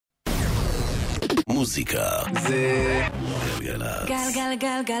המוזיקה זה גלגלצ.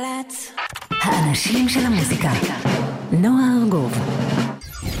 גלגלגלגלצ. האנשים של המוזיקה. נועה ארגוב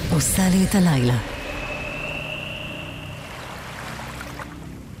עושה לי את הלילה.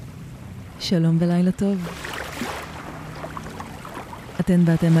 שלום ולילה טוב. אתן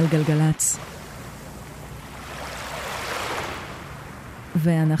ואתם על גלגלצ.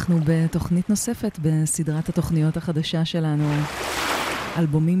 ואנחנו בתוכנית נוספת בסדרת התוכניות החדשה שלנו,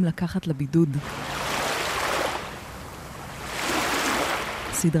 אלבומים לקחת לבידוד.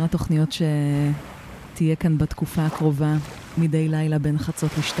 סדרת תוכניות שתהיה כאן בתקופה הקרובה, מדי לילה בין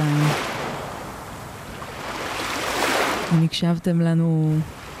חצות לשתיים. אם הקשבתם לנו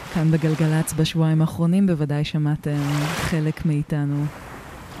כאן בגלגלצ בשבועיים האחרונים, בוודאי שמעתם חלק מאיתנו.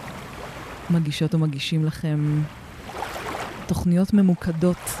 מגישות ומגישים לכם תוכניות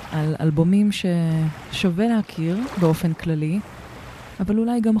ממוקדות על אלבומים ששווה להכיר באופן כללי, אבל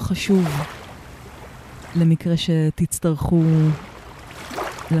אולי גם חשוב למקרה שתצטרכו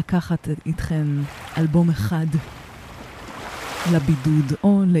לקחת איתכם אלבום אחד לבידוד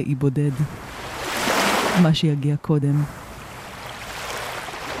או לאי בודד, מה שיגיע קודם.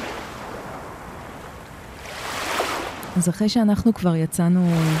 אז אחרי שאנחנו כבר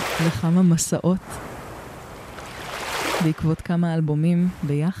יצאנו לכמה מסעות בעקבות כמה אלבומים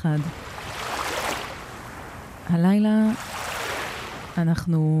ביחד, הלילה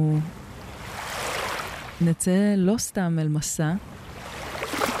אנחנו נצא לא סתם אל מסע,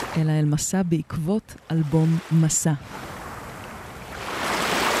 אלא אל מסע בעקבות אלבום מסע.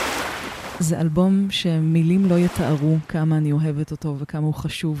 זה אלבום שמילים לא יתארו כמה אני אוהבת אותו וכמה הוא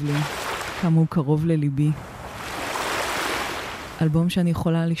חשוב לי, כמה הוא קרוב לליבי. אלבום שאני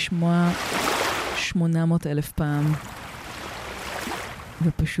יכולה לשמוע 800,000 פעם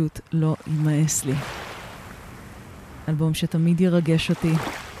ופשוט לא יימאס לי. אלבום שתמיד ירגש אותי,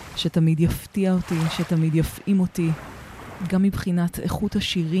 שתמיד יפתיע אותי, שתמיד יפעים אותי, גם מבחינת איכות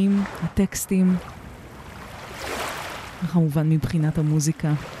השירים, הטקסטים, וכמובן מבחינת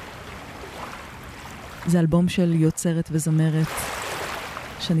המוזיקה. זה אלבום של יוצרת וזמרת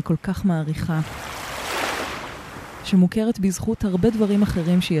שאני כל כך מעריכה, שמוכרת בזכות הרבה דברים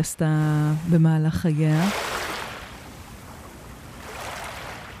אחרים שהיא עשתה במהלך חייה.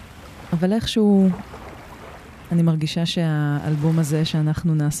 אבל איכשהו אני מרגישה שהאלבום הזה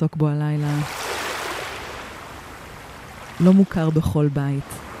שאנחנו נעסוק בו הלילה לא מוכר בכל בית.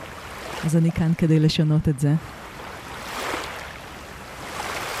 אז אני כאן כדי לשנות את זה.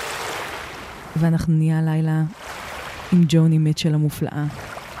 ואנחנו נהיה הלילה עם ג'וני מיטשל המופלאה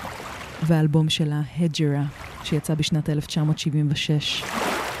והאלבום שלה Hejira שיצא בשנת 1976.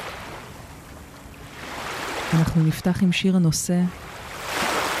 אנחנו נפתח עם שיר הנושא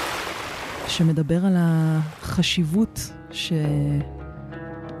שמדבר על החשיבות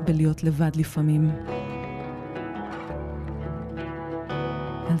שבלהיות לבד לפעמים.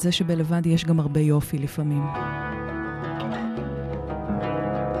 על זה שבלבד יש גם הרבה יופי לפעמים.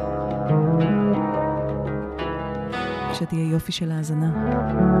 שתהיה יופי של האזנה.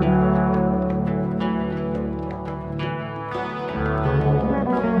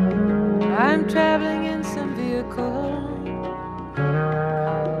 I'm traveling in some vehicle.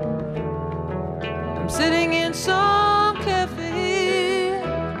 I'm sitting in some cafe.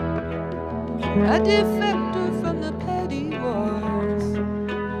 A defector from the petty wars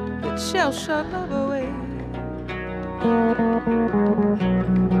that shall shut love away.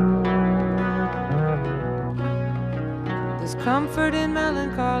 There's comfort in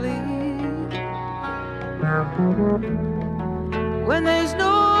melancholy when there's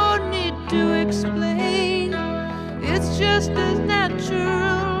no need to explain. It's just as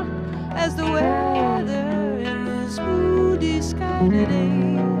natural as the weather in this moody sky today.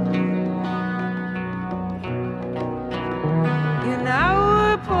 In our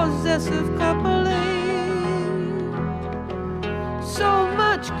possessive coupling, so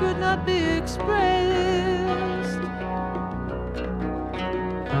much could not be expressed.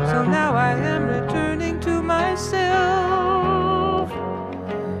 So now I am returning to myself.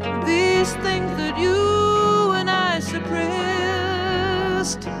 These things that you and I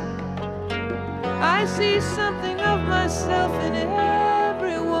suppressed, I see something of myself in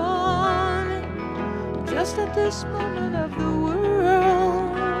everyone, just at this moment of the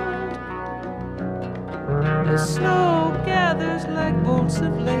world. The snow gathers like bolts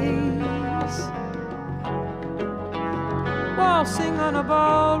of lace, waltzing on a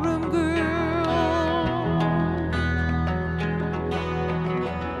ballroom girl.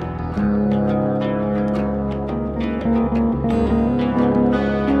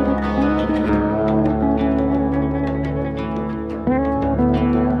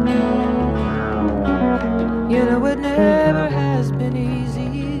 never has been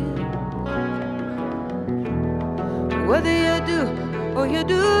easy. Whether you do or you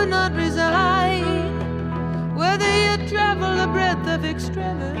do not resign, whether you travel the breadth of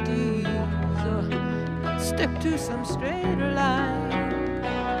extremities or stick to some straighter line.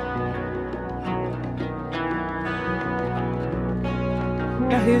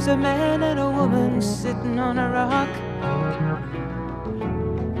 Now here's a man and a woman sitting on a rock.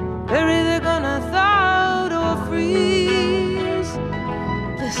 They're either gonna thaw out or freeze.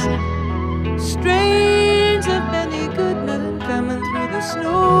 Listen, strains of Benny Goodman coming through the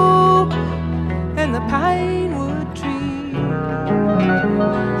snow and the pine wood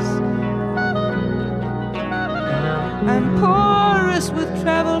trees. I'm porous with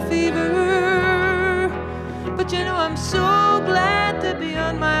travel fever, but you know I'm so glad to be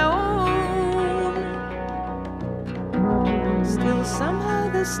on my own. Still somehow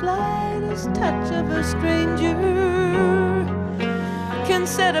the slightest touch of a stranger can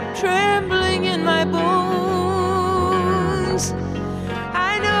set up trembling in my bones.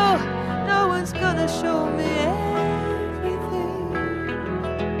 I know no one's gonna show me everything.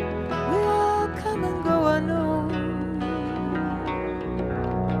 We all come and go unknown,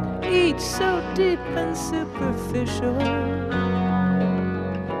 each so deep and superficial,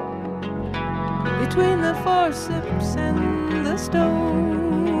 between the forceps and the stone.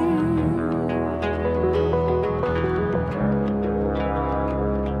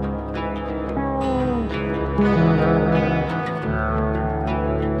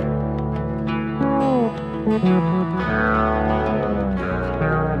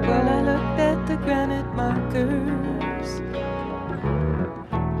 Well, I looked at the granite markers,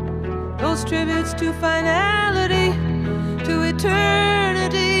 those tributes to finality, to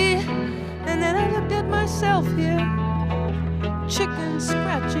eternity, and then I looked at myself here, chicken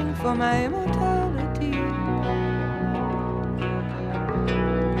scratching for my immortality.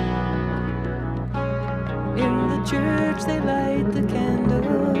 In the church they light the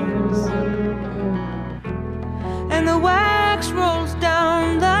candles, and the wax rolls down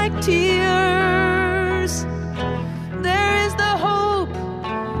like tears. There is the hope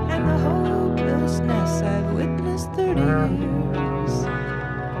and the hopelessness I've witnessed 30 years.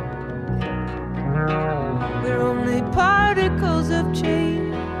 We're only particles of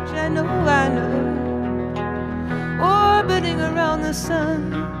change, I know, orbiting around the sun.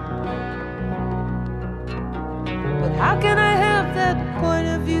 But how can I have that point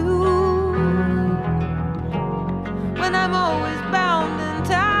of view when I'm always bound and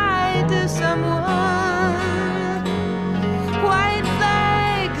tied to someone? White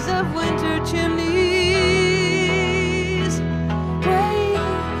flags of winter chimneys, praying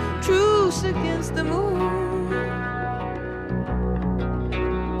truce against the moon,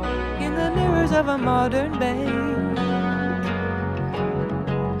 in the mirrors of a modern bank,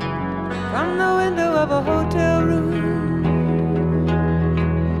 from the window of a hotel room.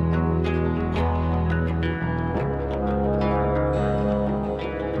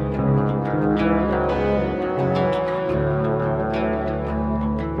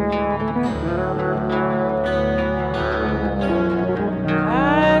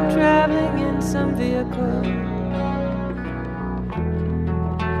 I'm traveling in some vehicle,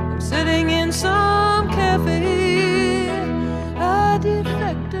 I'm sitting in some cafe, a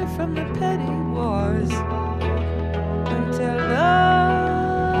defector from the petty wars, until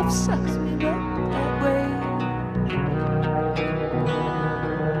love sucks me back that way.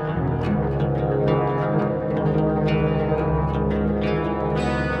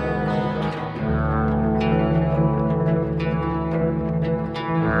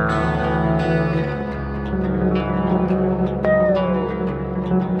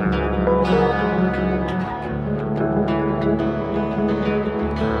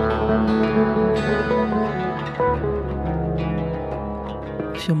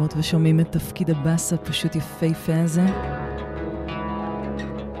 שומעות ושומעים את תפקיד הבאס הפשוט יפהפה הזה.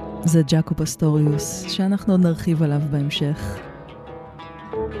 זה ג'אקו פסטוריוס, שאנחנו עוד נרחיב עליו בהמשך.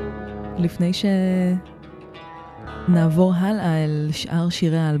 לפני שנעבור הלאה אל שאר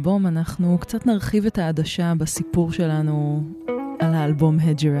שירי האלבום, אנחנו קצת נרחיב את העדשה בסיפור שלנו על האלבום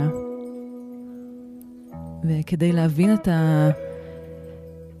Hejira. וכדי להבין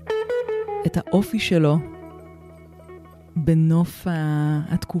את האופי שלו, בנוף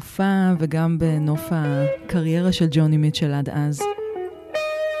התקופה וגם בנוף הקריירה של ג'וני מיטשל עד אז,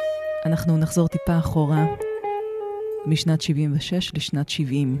 אנחנו נחזור טיפה אחורה משנת 76 לשנת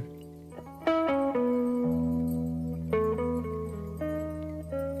 70.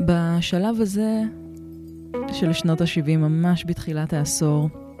 בשלב הזה של שנות ה-70, ממש בתחילת העשור,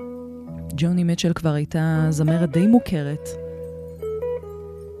 ג'וני מיטשל כבר הייתה זמרת די מוכרת.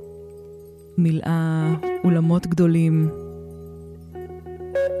 מילאה אולמות גדולים.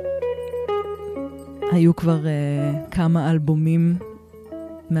 היו כבר כמה אלבומים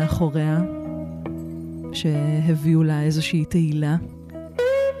מאחוריה שהביאו לה איזושהי תהילה.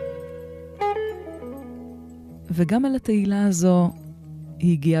 וגם על התהילה הזו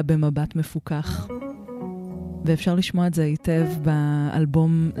היא הגיעה במבט מפוקח. ואפשר לשמוע את זה היטב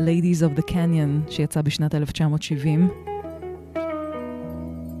באלבום Ladies of the Canyon שיצא בשנת 1970.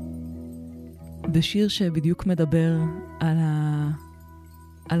 בשיר שבדיוק מדבר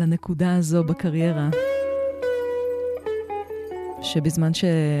על הנקודה הזו בקריירה. שבזמן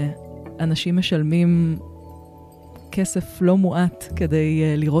שאנשים משלמים כסף לא מועט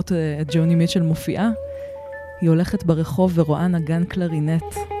כדי לראות את ג'וני מיטשל מופיעה, היא הולכת ברחוב ורואה נגן קלרינט,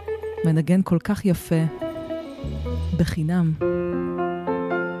 מנגן כל כך יפה, בחינם.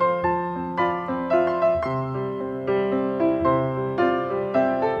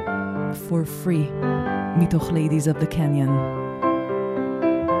 For free, מתוך Ladies of the Canyon.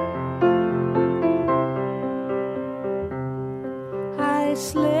 I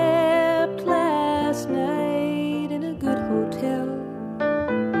slept last night in a good hotel.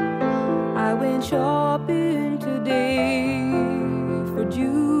 I went shopping today for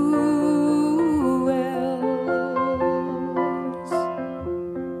jewels.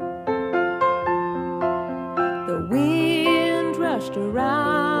 The wind rushed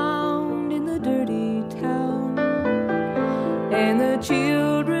around in the dirty town, and the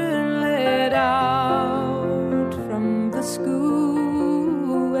children let out from the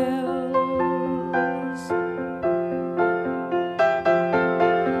school wells.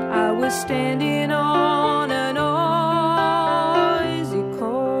 I was standing on a noisy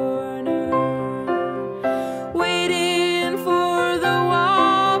corner, waiting for the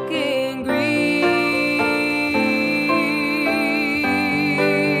walking green.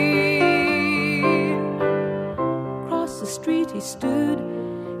 Across the street he stood,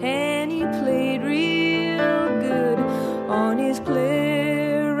 and he played real good on his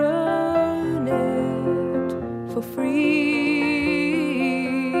clarinet for free.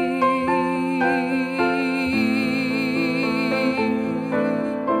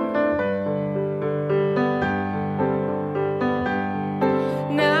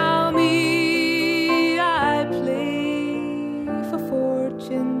 Now me, I play for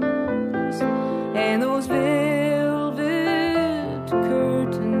fortunes and those velvet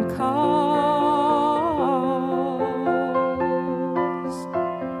curtain calls.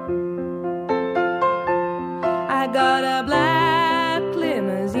 I got a black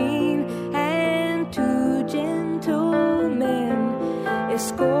limousine and two gentlemen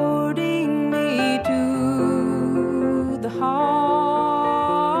escorting me to the halls.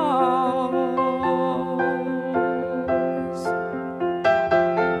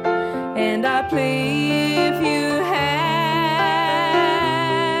 And I play if you have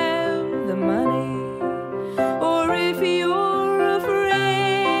the money, or if you're a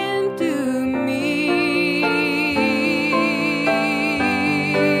friend to me.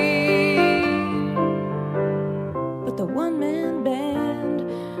 But the one-man band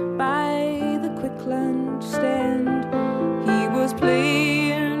by the quick lunch stand, he was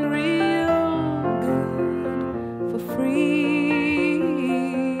playing real good for free.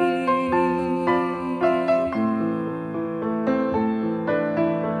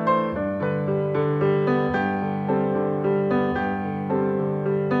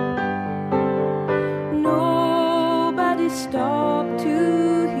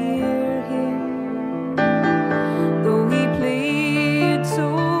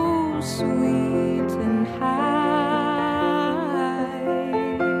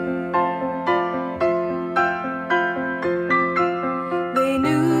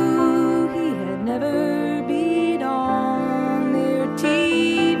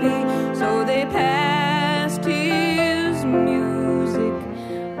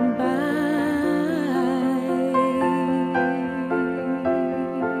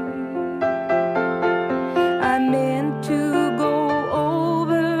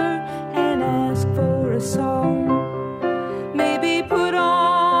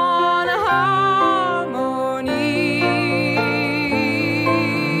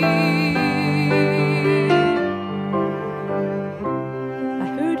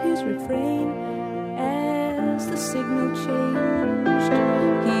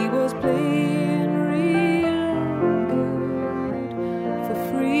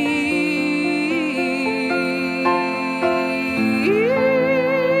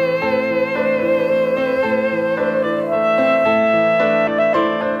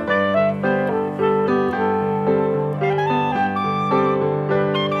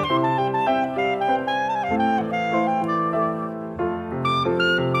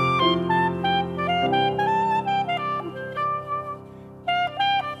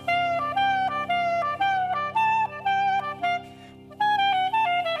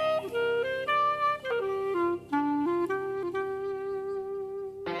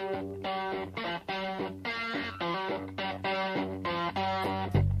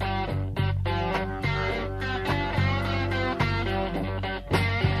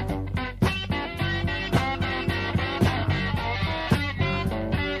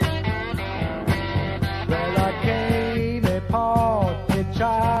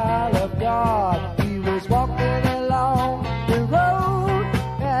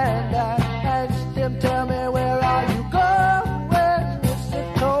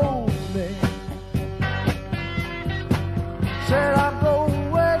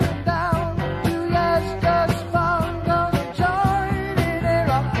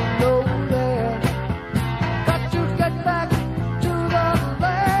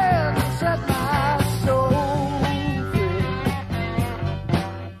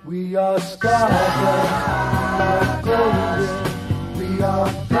 We are stardust, we are golden, we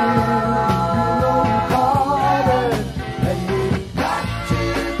are broken-hearted, and we've got to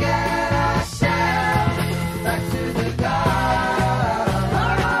get ourselves back to the garden.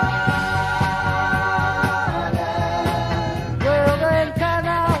 Well, then can I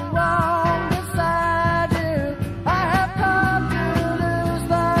walk beside you? I have come to lose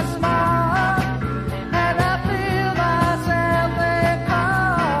the smile, and I feel myself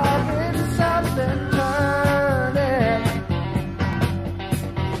caught in something turning.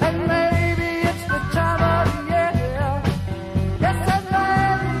 And maybe it's the time of year. Yes, and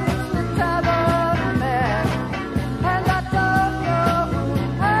maybe it's the time of man. And I don't know who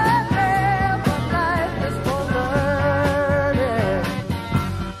I am, but life is for learning.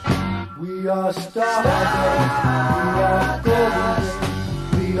 We are stardust, we are golden,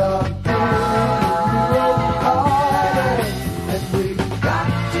 we are broken-hearted, and we got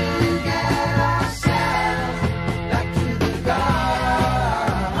to get ourselves back to the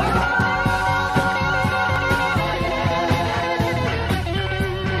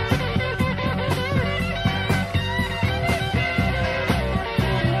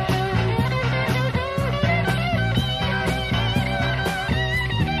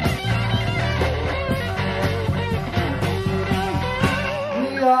We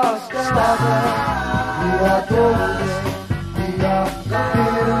are stardust, we are golden, we are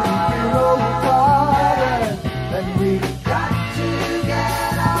broken-hearted, and we got to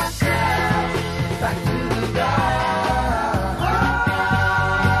get ourselves back to the garden.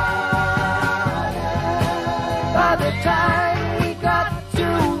 By the time we got to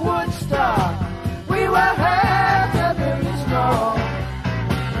Woodstock, we were heavily strong,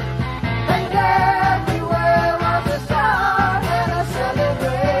 and everywhere was a song and a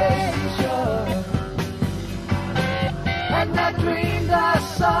celebration. And I dreamed I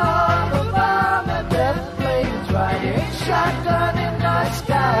saw the bomb and death flames riding shotgun in the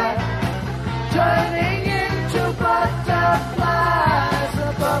sky, turning into butterflies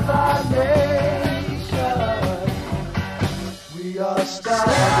above our nation. We are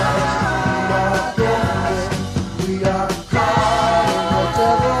stardust, we are golden, we are caught in the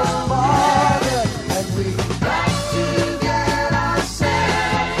devil's market, and we got to get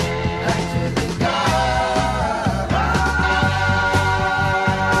ourselves back to the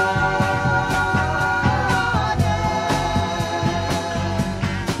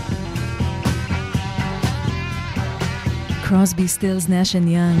Crosby, Stills, Nash and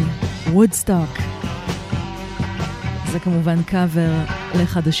Young, Woodstock. זה כמובן קאבר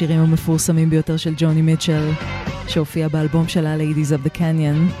לאחד השירים המפורסמים ביותר של ג'וני מיטשל, שהופיע באלבום שלה Ladies of the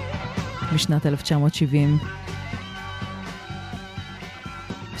Canyon משנת 1970.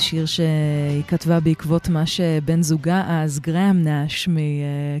 שיר שהיא כתבה בעקבות מה שבן זוגה אז, גרהם נאש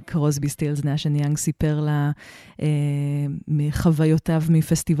מקרוסבי סטילס נאש אנד יאנג, סיפר לה מחוויותיו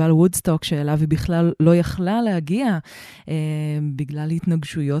מפסטיבל וודסטוק, שאליו היא בכלל לא יכלה להגיע בגלל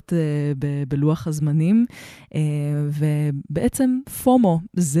התנגשויות בלוח הזמנים, ובעצם פומו,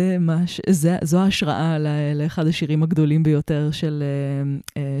 זו ההשראה לאחד השירים הגדולים ביותר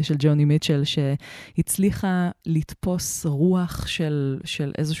של ג'וני מיטשל, שהצליחה לתפוס רוח של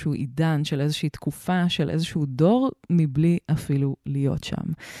איזשהו עידן, של איזושהי תקופה, של איזשהו דור, מבלי אפילו להיות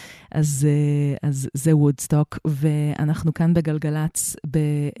שם. אז זה וודסטוק, ואנחנו כאן בגלגלץ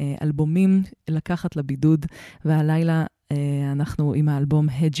באלבומים לקחת לבידוד, והלילה אנחנו עם האלבום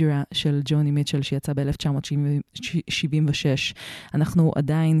Hejira של ג'וני מיטשל שיצא ב-1976. אנחנו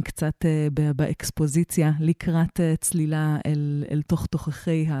עדיין קצת באקספוזיציה לקראת צלילה אל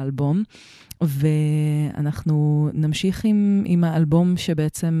תוככי האלבום, ואנחנו נמשיך עם האלבום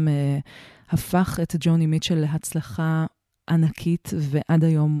שבעצם הפך את ג'וני מיטשל להצלחה ענקית, ועד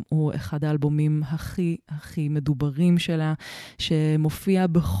היום הוא אחד האלבומים הכי הכי מדוברים שלה, שמופיע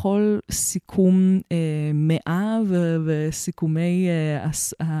בכל סיכום 100 וסיכומי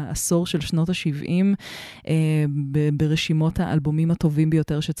העשור של שנות ה-70, ברשימות האלבומים הטובים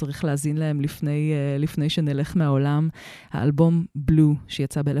ביותר שצריך להזין להם לפני שנלך מהעולם. האלבום בלו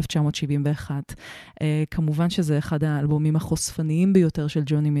שיצא ב-1971, כמובן שזה אחד האלבומים החושפניים ביותר של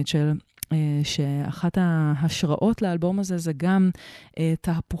ג'וני מיטשל, שאחת ההשראות לאלבום הזה זה גם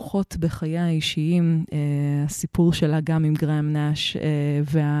תהפוכות בחיי האישיים, הסיפור שלה גם עם גרהם נאש,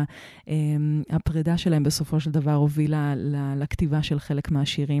 והפרידה שלהם בסופו של דבר הובילה לכתיבה של חלק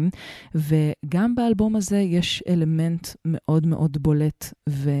מהשירים, וגם באלבום הזה יש אלמנט מאוד מאוד בולט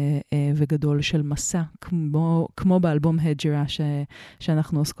וגדול של מסע, כמו באלבום Hejira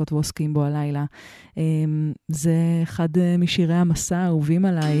שאנחנו עוסקות ועוסקים בו הלילה. זה אחד משירי המסע האהובים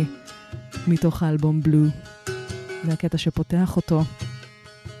עליי מתוך האלבום בלו. זה הקטע שפותח אותו.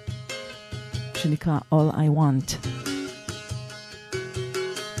 שנקרא All I Want.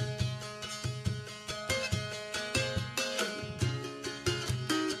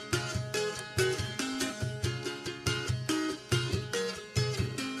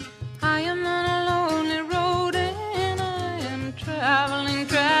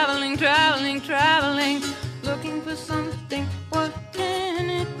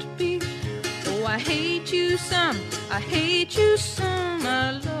 I hate you some, I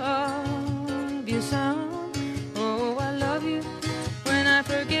love you some. Oh, I love you when I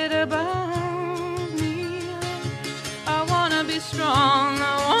forget about me. I wanna be strong,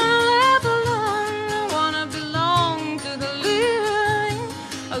 I wanna laugh along, I wanna belong to the living.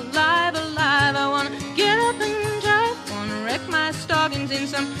 Alive, alive, I wanna get up and drive, wanna wreck my stockings in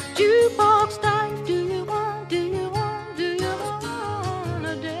some jukebox dive. Do you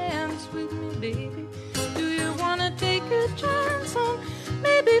wanna dance with me, baby? Take a chance on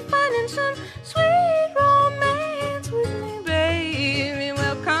maybe finding some sweet romance with me, baby.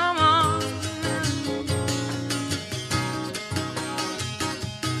 Well, come on.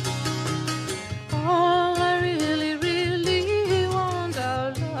 All I really, really want our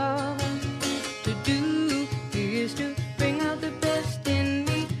love to do is to bring out the best in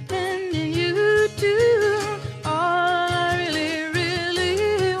me and in you too. All I really,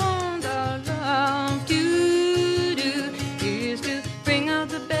 really want our love to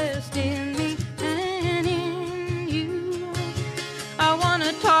the best in me and in you. I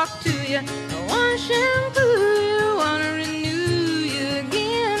wanna talk to you, I wanna shampoo you, I wanna renew you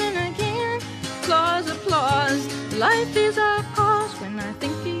again and again. Applause, life is our cause. When I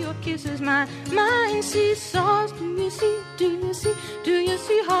think of your kisses, my mind seesaws. Do you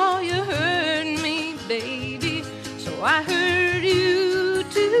see how you hurt me, baby? So I hurt you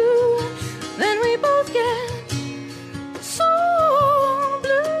too. Then we both get so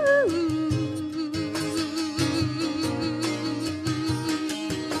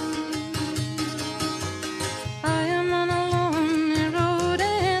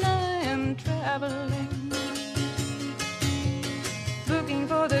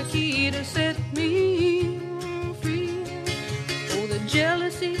the key to set me free. Oh, the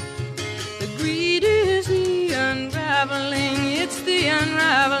jealousy, the greed is the unraveling. It's the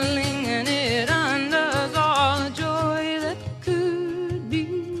unraveling, and it undoes all the joy that could be.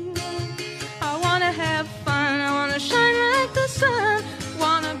 I wanna have fun, I wanna shine like the sun,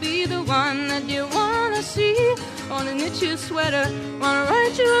 wanna be the one that you wanna see. Wanna knit your sweater, wanna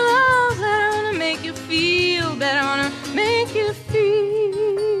write your love letter, wanna make you feel better, wanna make you feel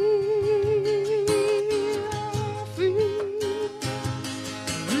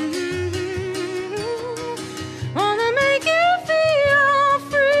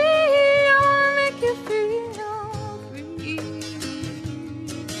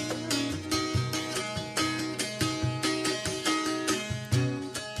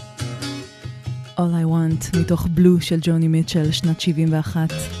All I Want, מתוך בלו של ג'וני מיטשל, שנת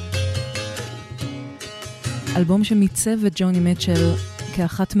 71. אלבום שמיצב את ג'וני מיטשל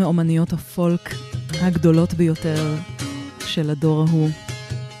כאחת מאומניות הפולק הגדולות ביותר של הדור ההוא,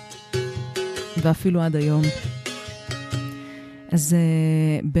 ואפילו עד היום. אז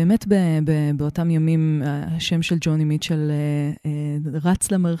באמת באותם ימים השם של ג'וני מיטשל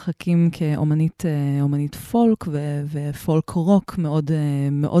רץ למרחקים כאומנית פולק ופולק רוק מאוד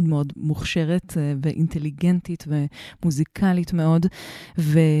מאוד מאוד מוכשרת ואינטליגנטית ומוזיקלית מאוד.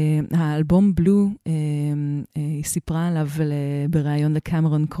 והאלבום בלו, היא סיפרה עליו בראיון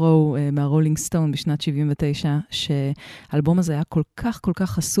לקמרון קרו מהרולינג סטון בשנת 79, שהאלבום הזה היה כל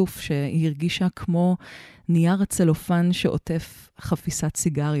כך חשוף שהיא הרגישה כמו נייר הצלופן שעוטף חפיסת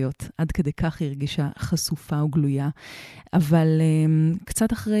סיגריות. עד כדי כך היא הרגישה חשופה וגלויה. אבל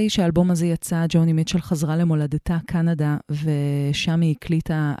קצת אחרי שהאלבום הזה יצא, ג'וני מיטשל חזרה למולדתה קנדה, ושם היא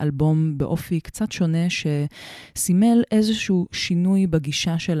הקליטה אלבום באופי קצת שונה, שסימל איזשהו שינוי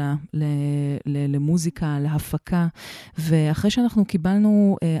בגישה שלה למוזיקה, להפקה. ואחרי שאנחנו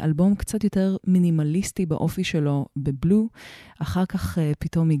קיבלנו אלבום קצת יותר מינימליסטי באופי שלו בבלו, אחר כך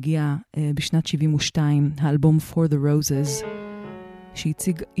פתאום הגיע בשנת 72 האלבום For the Roses,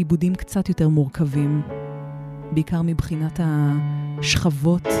 שהציג עיבודים קצת יותר מורכבים, בעיקר מבחינת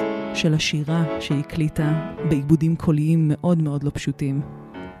השכבות של השירה שהיא הקליטה בעיבודים קוליים מאוד מאוד לא פשוטים.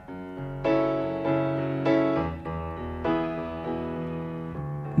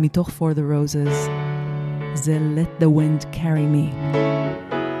 מתוך For the Roses זה Let the Wind Carry Me.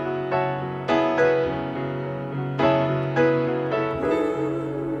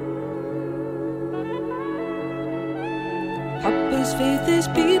 Faith is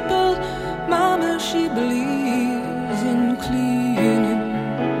people, mama she believes in cleaning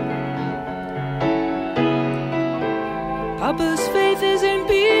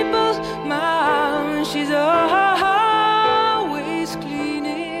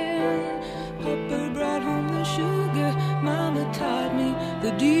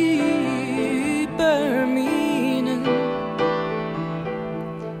the deeper meaning.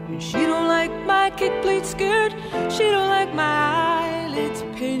 She don't like my kick plate skirt, she don't like my eyelids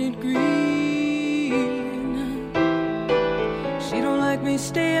painted green. She don't like me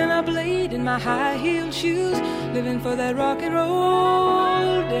staying up late in my high-heeled shoes, living for that rock and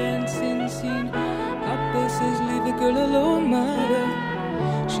roll dancing scene. Papa says leave the girl alone, mother,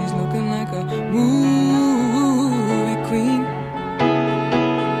 she's looking like a movie queen.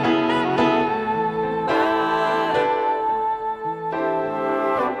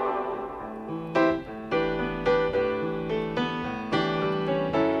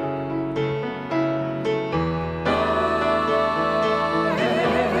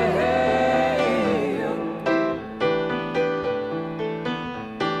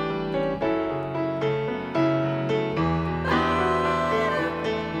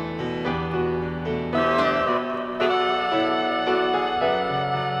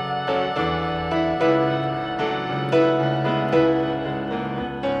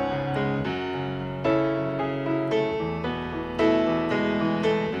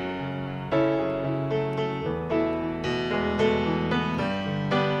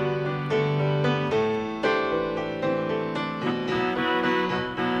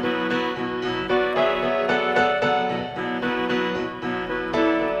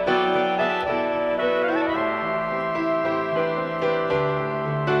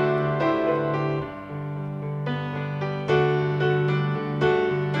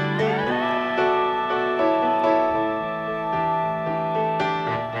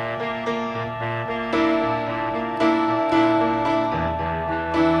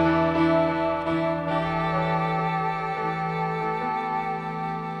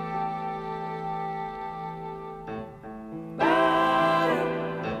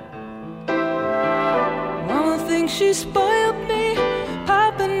 She spoiled me,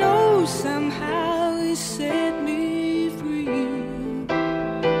 Papa knows somehow he set me free.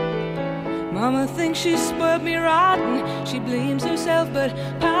 Mama thinks she spoiled me rotten, she blames herself, but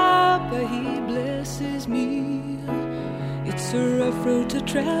Papa, he blesses me. It's a rough road to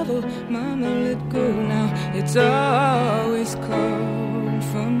travel, Mama, let go now, it's always called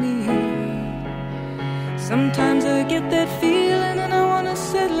for me. Sometimes I get that feeling and I wanna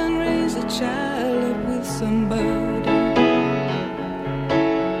settle and raise a child up with somebody.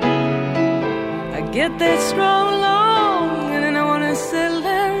 I get that strong longing and I wanna settle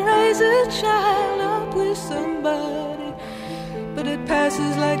and raise a child up with somebody. But it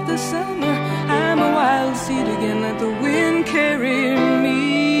passes like the summer, I'm a wild seed again, let the wind carry me.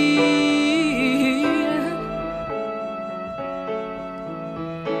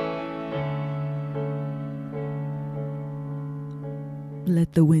 Let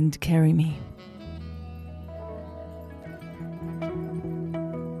the wind carry me.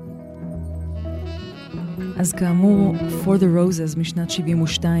 אז כאמור, For the Roses משנת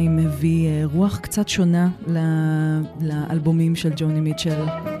 72 מביא רוח קצת שונה לאלבומים של ג'וני מיטשל.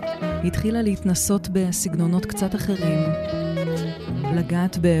 היא התחילה להתנסות בסגנונות קצת אחרים,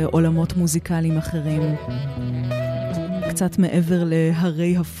 לגעת בעולמות מוזיקליים אחרים, קצת מעבר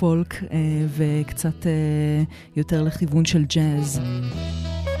להרי הפולק וקצת יותר לכיוון של ג'אז.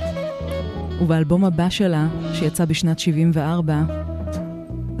 ובאלבום הבא שלה, שיצא בשנת 74,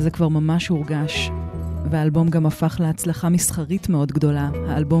 זה כבר ממש הורגש. והאלבום גם הפך להצלחה מסחרית מאוד גדולה,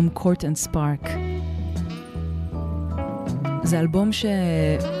 האלבום Court and Spark. זה אלבום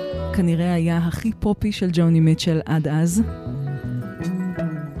שכנראה היה הכי פופי של ג'וני מיטשל עד אז,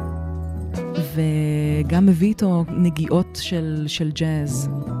 וגם מביא איתו נגיעות של ג'אז.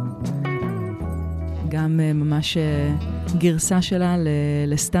 גם ממש גרסה שלה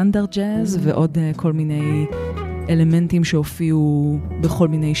לסטנדרט ג'אז, ועוד כל מיני אלמנטים שהופיעו בכל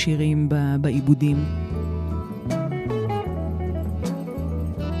מיני שירים בעיבודים.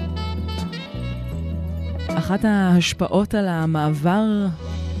 אחת ההשפעות על המעבר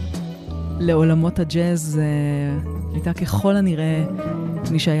לעולמות הג'אז הייתה ככל הנראה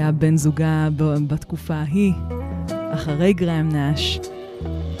מי שהיה בן זוגה בתקופה ההיא, אחרי גרהם נאש,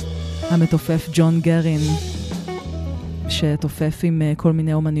 המתופף ג'ון גרין, שתופף עם כל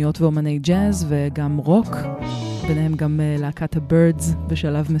מיני אומניות ואומני ג'אז וגם רוק, ביניהם גם להקת הבירדס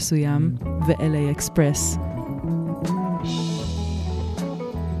בשלב מסוים, ו-LA Express.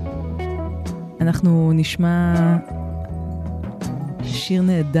 אנחנו נשמע שיר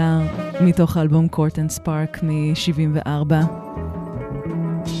נהדר מתוך האלבום Court and Spark מ-74,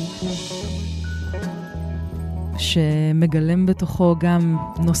 שמגלם בתוכו גם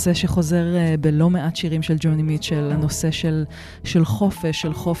נושא שחוזר בלא מעט שירים של ג'וני מיטשל, הנושא של חופש,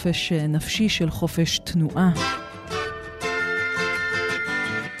 של חופש נפשי, של חופש תנועה.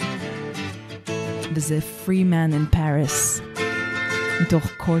 וזה Free Man in Paris, מתוך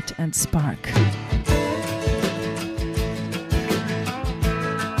Court and Spark.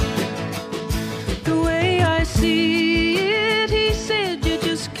 The way I see it, he said you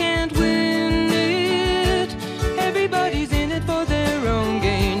just can't win it. Everybody's in it for their own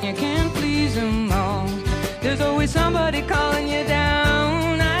gain. You can't please them all. There's always somebody calling you down.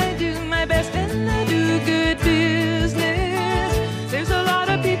 I do my best and I do good business. There's a lot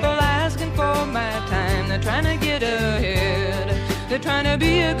of people asking for my time. They're trying to get ahead. They're trying to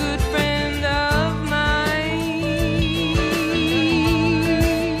be a good friend of mine.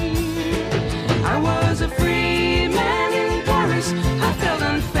 I was a free man in Paris. I felt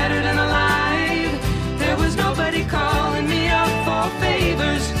unfettered and alive. There was nobody calling me up for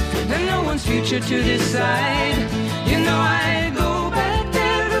favors, and no one's future to decide. You know I'd go back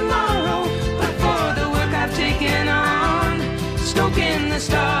there tomorrow, but for the work I've taken on, stoking the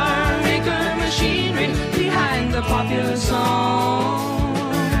star maker machinery behind the popular song.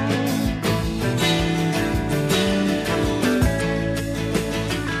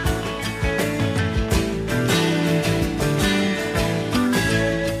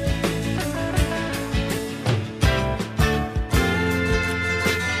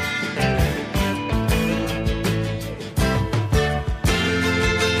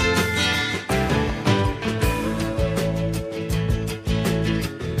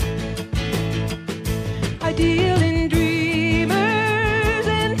 I deal in dreamers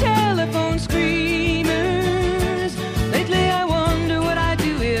and telephone screamers. Lately I wonder what I'd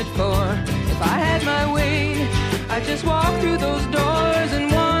do it for. If I had my way, I'd just walk through those doors and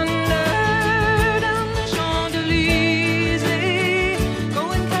wander down the Champs-Élysées,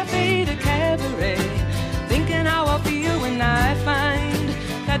 going cafe to cabaret, thinking how I'll feel when I find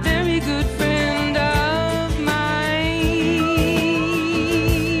that very good friend of mine.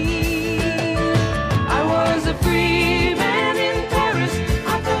 I was a free man in Paris.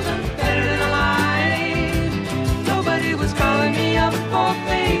 I felt unfettered and alive. Nobody was calling me up for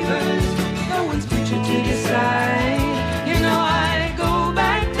favors. No one's future to decide. You know I'd go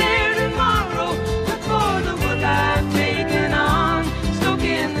back there tomorrow, but for the work I've taken on,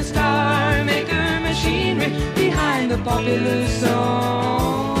 stoking the star maker machinery behind the popular song.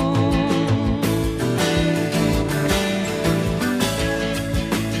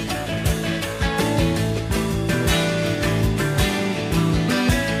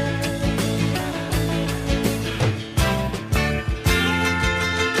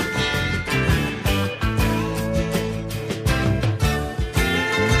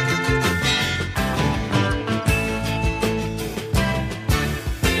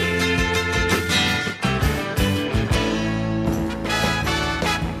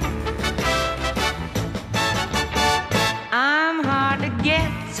 I'm hard to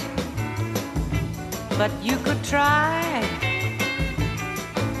get, but you could try.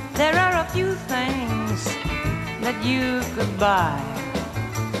 There are a few things that you could buy.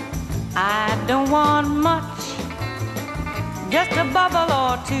 I don't want much, just a bubble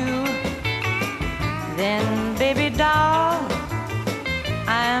or two. Then, baby doll,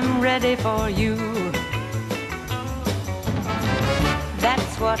 I'm ready for you.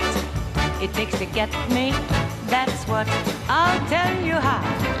 That's what it takes to get me. That's what I'll tell you how.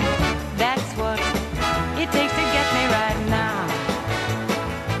 That's what it takes to get me right now.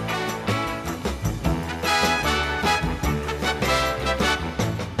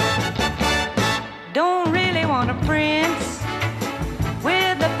 Don't really want a prince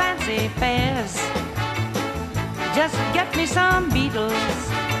with the fancy fairs. Just get me some Beatles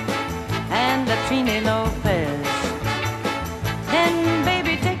and a Trini Lopez. Then,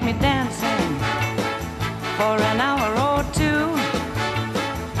 baby, take me dancing for an hour or two,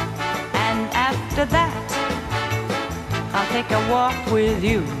 and after that I'll take a walk with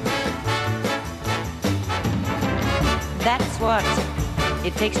you. That's what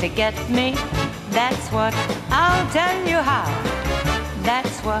it takes to get me. That's what I'll tell you how.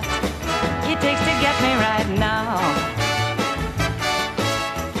 That's what it takes to get me right now.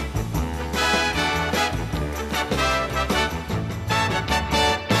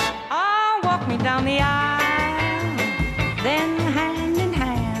 Oh, walk me down the aisle, then hand in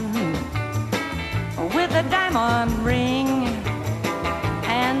hand, with a diamond ring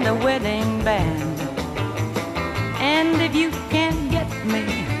and a wedding band. And if you can't get me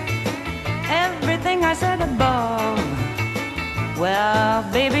everything I said above, well,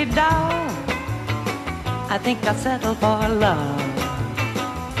 baby doll, I think I'll settle for love.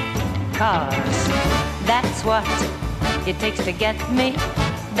 'Cause that's what it takes to get me.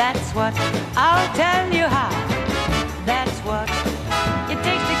 That's what I'll tell you how. That's what it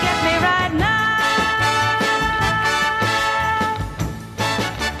takes to get me right now.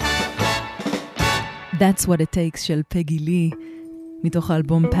 That's What It Takes של פגי לי, מתוך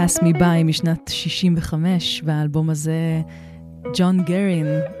האלבום Pass Me By משנת 65, והאלבום הזה ג'ון גרין,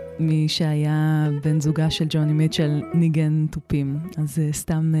 מי שהיה בן זוגה של ג'וני מיטשל, ניגן תופים. אז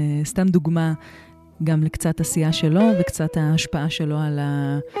סתם דוגמה גם לקצת עשייה שלו וקצת ההשפעה שלו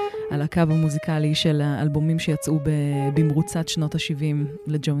על הקו המוזיקלי של האלבומים שיצאו במרוצת שנות ה-70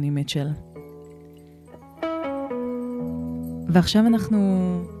 לג'וני מיטשל. ועכשיו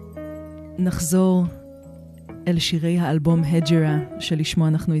אנחנו נחזור אל שירי האלבום Hejira, שלשמו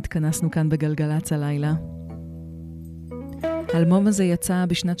אנחנו התכנסנו כאן בגלגלץ הלילה. האלבום הזה יצא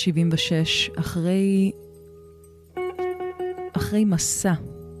בשנת 76, אחרי מסע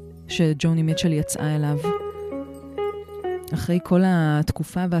שג'וני מיטשל יצאה אליו. אחרי כל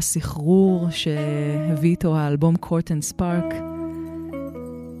התקופה והסחרור שהביא איתו האלבום Court and Spark,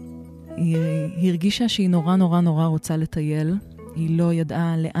 היא הרגישה שהיא נורא רוצה לטייל. היא לא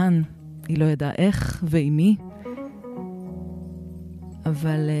ידעה לאן, היא לא ידעה איך ועם מי.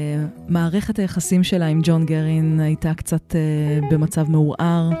 אבל מערכת היחסים שלה עם ג'ון גרין הייתה קצת במצב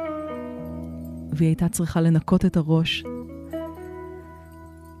מעורער, והיא הייתה צריכה לנקות את הראש.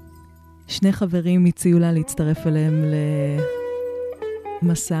 שני חברים הציעו לה להצטרף אליהם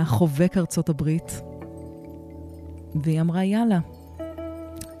למסע חובק ארצות הברית, והיא אמרה יאללה.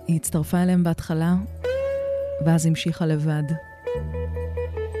 היא הצטרפה אליהם בהתחלה, ואז המשיכה לבד.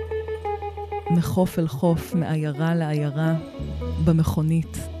 מחוף אל חוף, מעיירה לעיירה,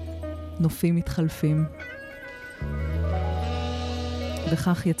 במכונית, נופים מתחלפים.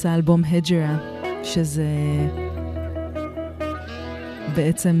 וכך יצא אלבום Hejira, שזה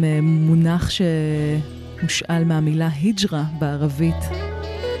בעצם מונח שמושאל מהמילה היג'רה בערבית,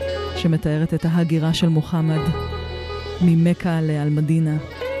 שמתארת את ההגירה של מוחמד ממכה לאל-מדינה.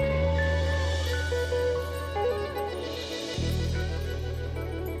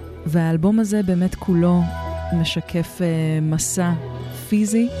 והאלבום הזה באמת כולו משקף מסע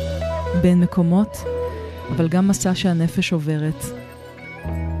פיזי בין מקומות, אבל גם מסע שהנפש עוברת.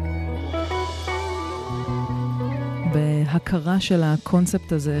 בהכרה של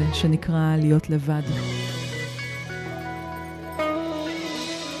הקונספט הזה שנקרא להיות לבד.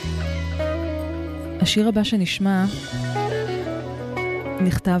 השיר הבא שנשמע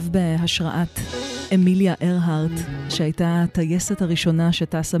נכתב בהשראת אמיליה ארהרט, שהייתה הטייסת הראשונה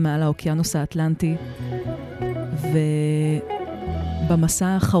שטסה מעל האוקיינוס האטלנטי, ובמסע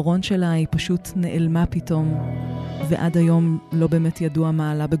האחרון שלה היא פשוט נעלמה פתאום, ועד היום לא באמת ידוע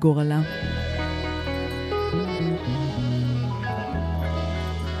מה עלה בגורלה.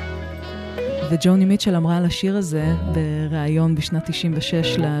 וג'וני מיטשל אמרה על השיר הזה בראיון בשנת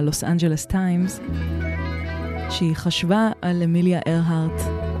 96 ללוס אנג'לס טיימס, שהיא חשבה על אמיליה ארהרט,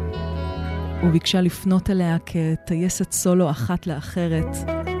 וביקשה לפנות אליה כטייסת סולו אחת לאחרת,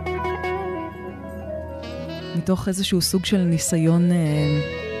 מתוך איזשהו סוג של ניסיון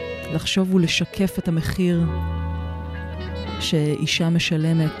לחשוב ולשקף את המחיר שאישה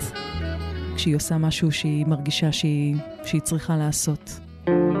משלמת כשהיא עושה משהו שהיא מרגישה שהיא צריכה לעשות.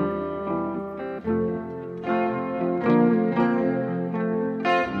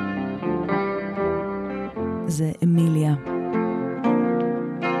 זה אמיליה.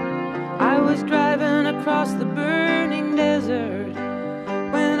 I was driving across the burning desert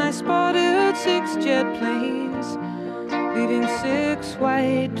when I spotted 6 jet planes leaving 6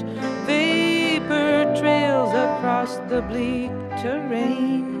 white vapor trails across the bleak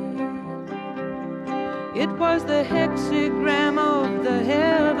terrain. It was the hexagram of the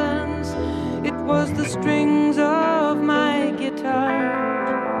heavens, it was the strings of my guitar.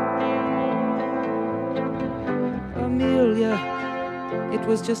 Amelia, it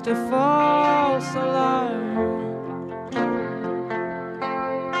was just a false alarm.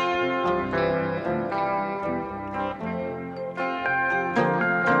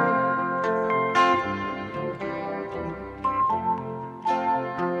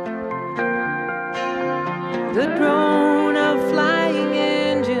 The drone of flying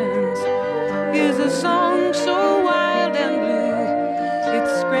engines is a song so wild and blue. It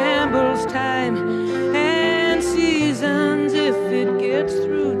scrambles time and seasons if it gets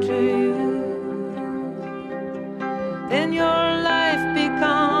through to you. Then your life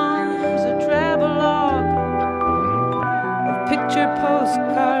becomes a travelogue of picture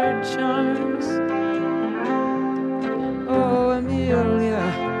postcard charms. Oh, Amelia,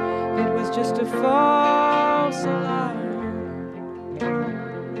 it was just a false alarm.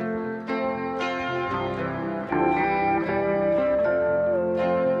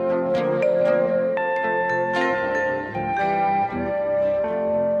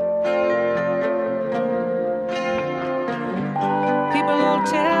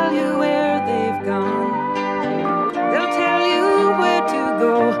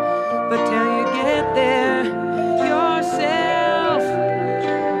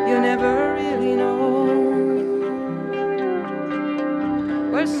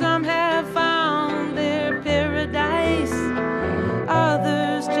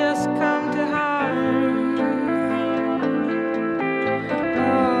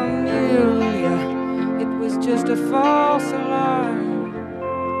 a false alarm.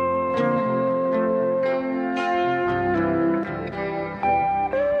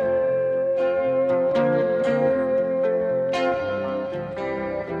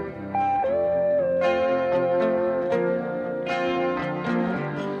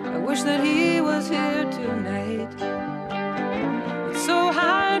 I wish that he was here tonight. It's so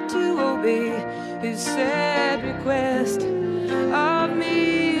hard to obey his sad request of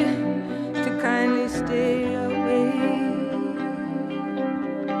me to kindly stay away.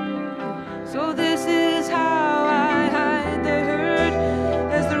 So this is how I hide the hurt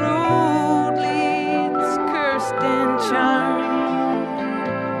as the road leads cursed and charmed.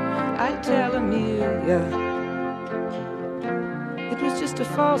 I tell Amelia it was just a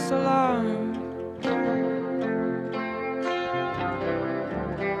false alarm.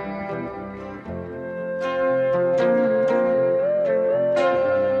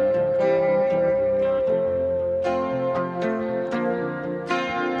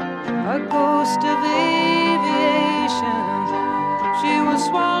 A ghost of aviation, she was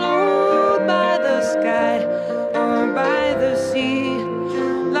swallowed by the sky or by the sea.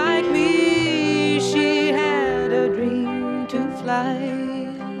 Like me, she had a dream to fly,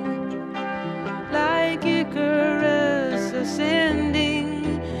 like Icarus ascending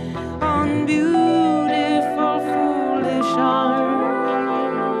on beautiful foolish arms.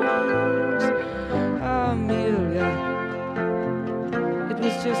 Amelia, it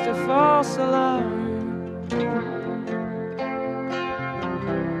was just a false alarm.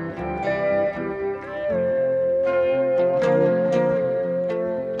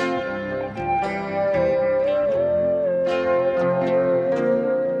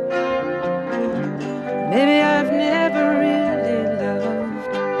 Maybe I've never really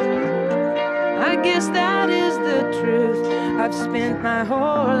loved. I guess that is the truth. I've spent my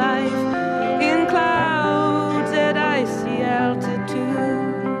whole life in clouds at icy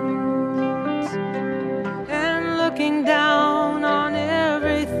altitudes, and looking down on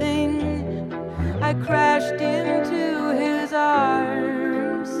everything, I crashed into his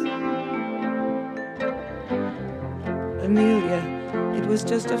arms. Amelia, it was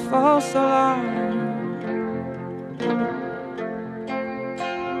just a false alarm.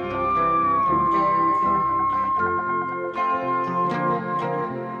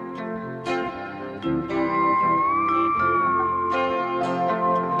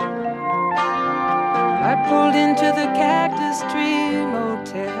 I pulled into the Cactus Tree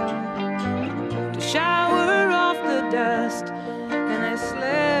Motel to shower off the dust, and I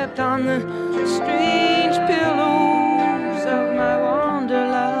slept on the strange pillows of my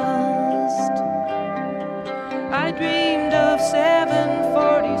wanderlust. I dreamed of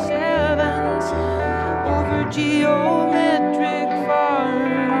 747s over geometric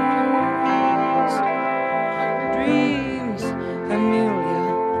farms. Dreams, Amelia,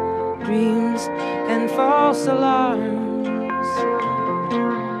 dreams and false alarms.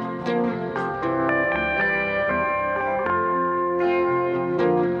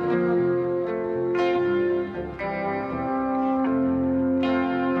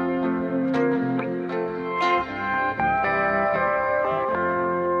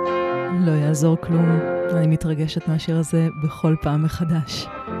 לא יעזור כלום, אני מתרגשת מהשיר הזה בכל פעם מחדש.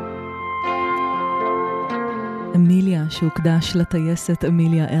 אמיליה, שהוקדש לטייסת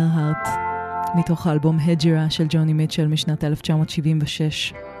אמיליה ארהרט, מתוך האלבום Hejira של ג'וני מיטשל משנת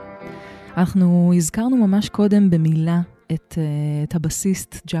 1976. אנחנו הזכרנו ממש קודם במילה את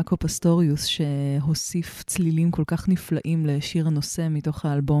הבסיסט ג'אקו פסטוריוס, שהוסיף צלילים כל כך נפלאים לשיר הנושא מתוך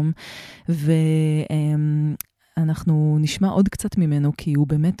האלבום, אנחנו נשמע עוד קצת ממנו, כי הוא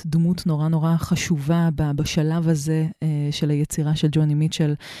באמת דמות נורא נורא חשובה בשלב הזה של היצירה של ג'וני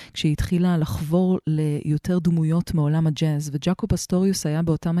מיטשל, כשהיא התחילה לחבור ליותר דמויות מעולם הג'אז, וג'אקו פסטוריוס היה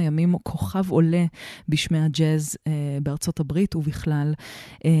באותם הימים כוכב עולה בשמי הג'אז בארצות הברית ובכלל,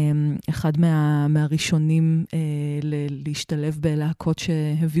 אחד מהראשונים להשתלב בלהקות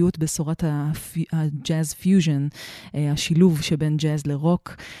שהביאו את בשורת הג'אז פיוז'ן, השילוב שבין ג'אז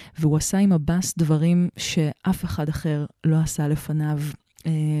לרוק, והוא עשה עם הבאס דברים שאף אחד אחר לא עשה לפניו.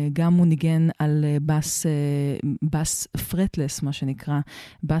 גם הוא ניגן על בס פרטלס, מה שנקרא,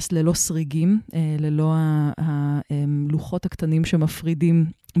 בס ללא סריגים, ללא הלוחות הקטנים שמפרידים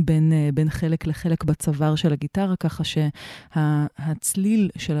בין חלק לחלק בצוואר של הגיטרה, ככה שהצליל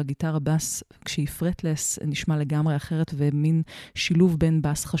של הגיטרה בס, כשהיא פרטלס, נשמע לגמרי אחרת, ומין שילוב בין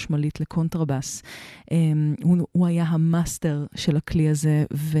בס חשמלית לקונטרבס. הוא היה המאסטר של הכלי הזה,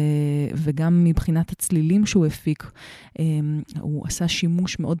 וגם מבחינת הצלילים שהוא הפיק, הוא עשה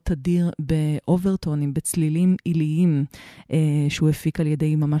שימוש מאוד תדיר באוברטונים, בצלילים עיליים, שהוא הפיק על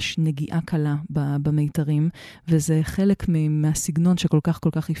ידי ממש נגיעה קלה במיתרים, וזה חלק מהסגנון שכל כך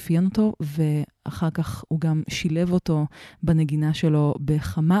אפיין אותו, ואחר כך הוא גם שילב אותו בנגינה שלו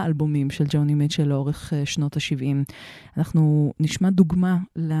בכמה אלבומים של ג'וני מיטשל לאורך שנות ה-70. אנחנו נשמע דוגמה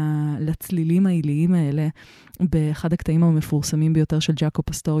לצלילים העיליים האלה באחד הקטעים המפורסמים ביותר של ג'אקו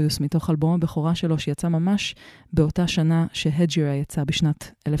פסטוריוס, מתוך אלבום הבכורה שלו שיצא ממש באותה שנה שהג'ירה יצא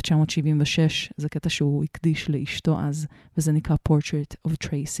בשנת 1976. זה קטע שהוא הקדיש לאשתו אז, וזה נקרא Portrait of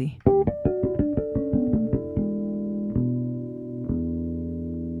Tracy.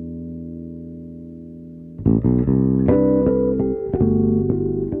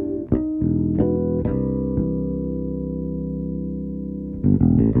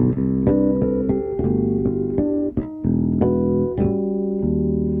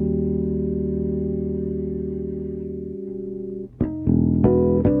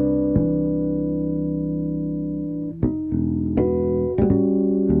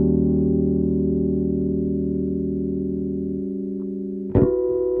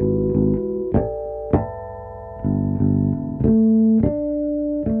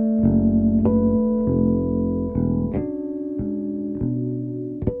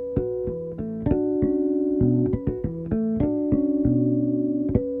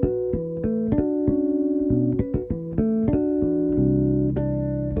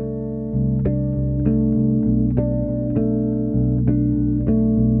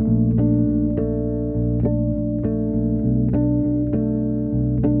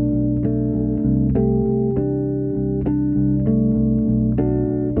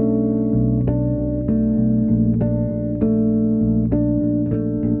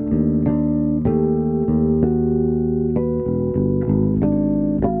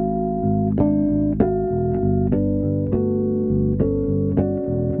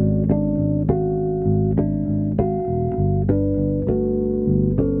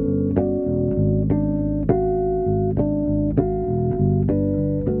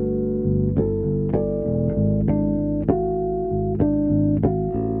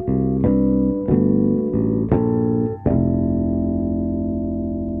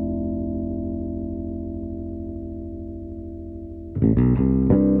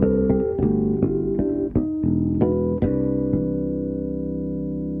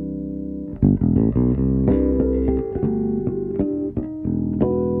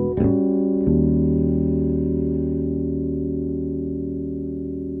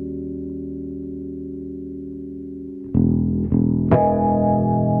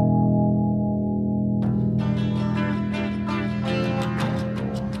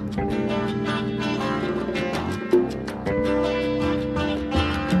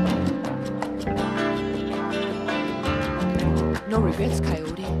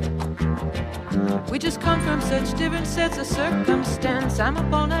 Different sets of circumstance. I'm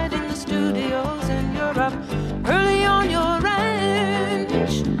up all night in the studios and you're up early on your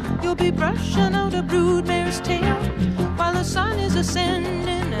ranch. You'll be brushing out a broodmare's tail while the sun is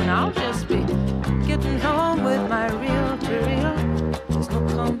ascending, and I'll just be getting home with my reel-to-reel. There's no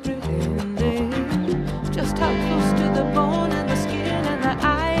comprehending just how close to the bone and the skin and the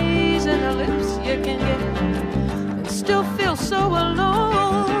eyes and the lips you can get, and still feel so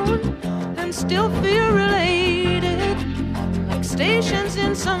alone and still feel related, like stations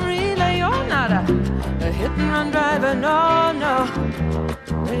in some relay. You're not a hit-and-run driver, no,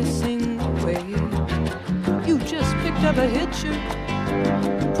 racing away. You just picked up a hitcher,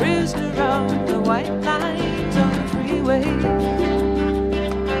 cruised around the white lines on the freeway.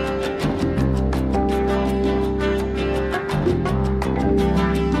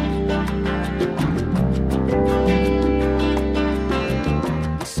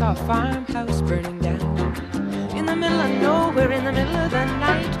 A farmhouse burning down in the middle of nowhere, in the middle of the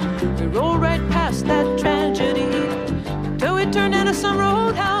night. We rolled right past that tragedy till we turned into some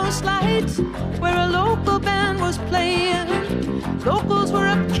roadhouse lights where a local band was playing. Locals were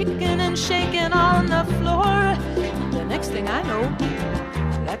up kicking and shaking on the floor. The next thing I know,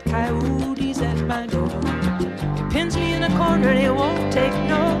 that coyote's at my door. He pins me in a corner and he won't take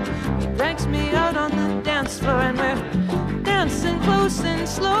no. He drags me out on the dance floor and we're dancing close and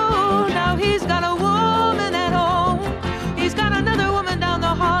slow. Now he's got a woman at home. He's got another woman down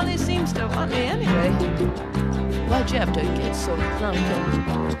the hall. He seems to want me anyway. What Why'd you have to get so drunk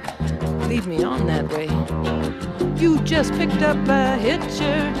and lead me on that way? You just picked up a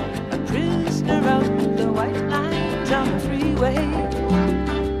hitcher, a prisoner out the white lines on the freeway.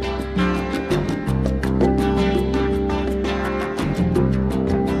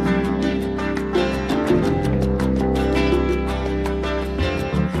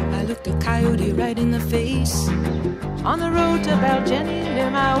 I looked a coyote right in the face on the road to Baljenny near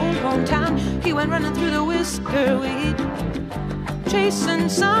my old hometown. He went running through the whisker weed, chasing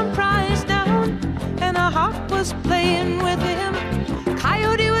some prize down, and a hawk was playing with him.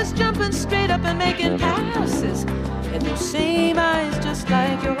 Coyote was jumping straight up and making passes, and those same eyes just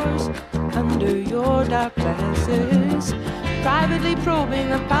like yours under your dark glasses, privately probing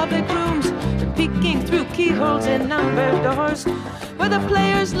the public rooms and peeking through keyholes in numbered doors, where the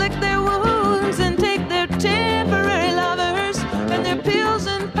players lick their wounds and take their temporary lovers and their pills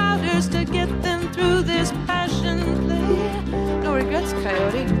and powders to get them through this passion play. No regrets,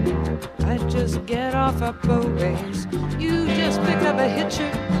 Coyote, I'd just get off up a ways. You just picked up a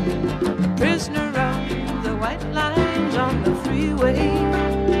hitcher, a prisoner on the white lines on the freeway.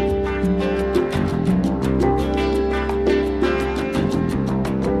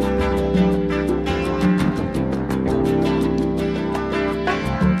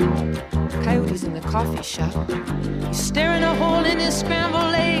 Coffee shop. He's staring a hole in his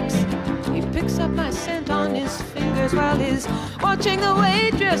scrambled eggs. He picks up my scent on his fingers while he's watching the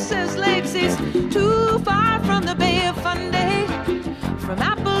waitress's legs. He's too far from the Bay of Fundy, from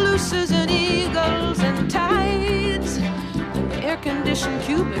Appaloosas and eagles and tides, and the air-conditioned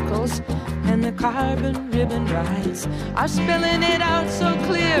cubicles and the carbon ribbon rides are spelling it out so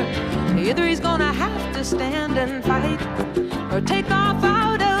clear. Either he's gonna have to stand and fight or take off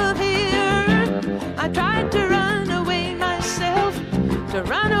out of here. I tried to run away myself, to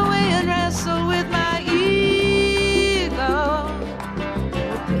run away and wrestle with my ego.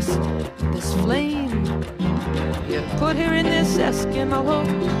 This flame you put here in this Eskimo,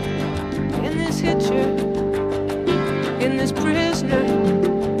 in this hitcher, in this prisoner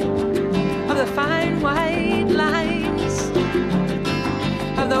of the fine white lines,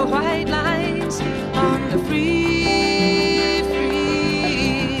 of the white lines on the freeway.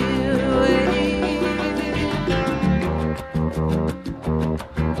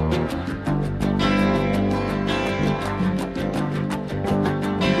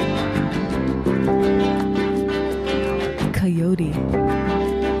 Coyote.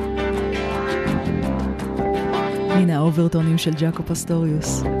 הנה האוברטונים של ג'אקו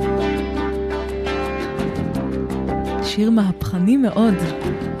פסטוריוס. שיר מהפכני מאוד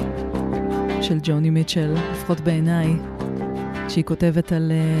של ג'וני מיטשל, לפחות בעיניי, שהיא כותבת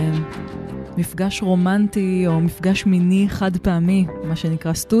על מפגש רומנטי או מפגש מיני חד פעמי, מה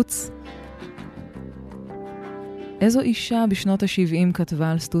שנקרא סטוץ. איזו אישה בשנות ה-70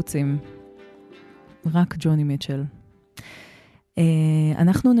 כתבה על סטוצים? רק ג'וני מיטשל.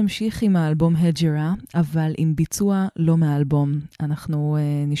 אנחנו נמשיך עם האלבום Hejira, אבל עם ביצוע לא מהאלבום. אנחנו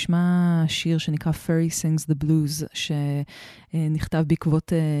נשמע שיר שנקרא Fairy Sings the Blues, שנכתב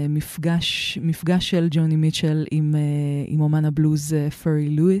בעקבות מפגש של ג'וני מיטשל עם אומן הבלוז פרי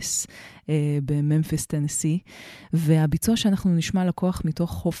לואיס בממפיס טנסי, והביצוע שאנחנו נשמע לקוח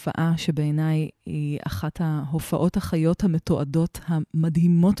מתוך הופעה שבעיניי היא אחת ההופעות החיות המתועדות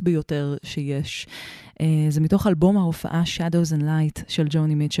המדהימות ביותר שיש. זה מתוך אלבום ההופעה Shadows and Light של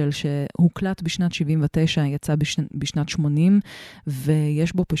ג'וני מיטשל, שהוקלט בשנת 79, יצא בשנת 80,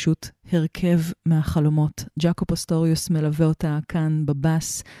 ויש בו פשוט הרכב מהחלומות. ג'אקו פסטוריוס מלווה אותה כאן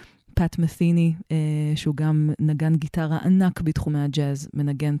בבאס, פאט מת'יני, שהוא גם נגן גיטרה ענק בתחומי הג'אז,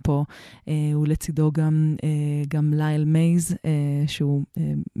 מנגן פה, ולצידו גם לייל מייז, שהוא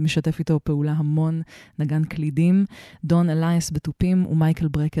משתף איתו פעולה המון, נגן קלידים, דון אלייס בטופים ומייקל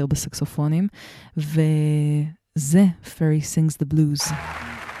ברקר בסקסופונים, וזה Fairy Sings the Blues.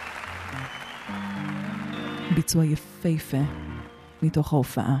 ביצוע יפהפה מתוך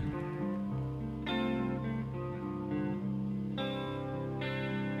ההופעה.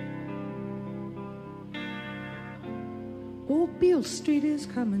 Old Beale Street is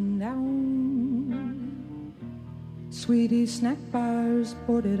coming down. Sweetie snack bars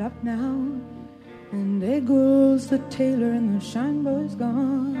boarded up now, and Eggles the tailor and the shine boy's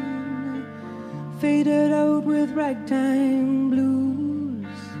gone, faded out with ragtime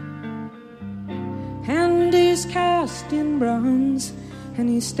blues. And he's cast in bronze, and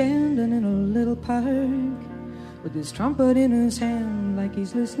he's standing in a little park with his trumpet in his hand, like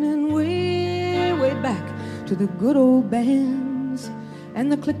he's listening way, way back to the good old bands and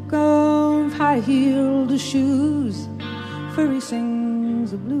the click of high-heeled shoes. For he sings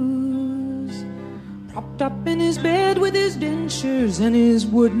the blues, propped up in his bed with his dentures and his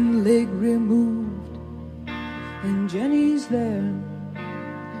wooden leg removed. And Jenny's there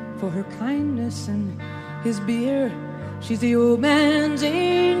for her kindness and his beer. She's the old man's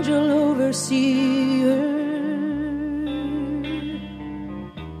angel overseer.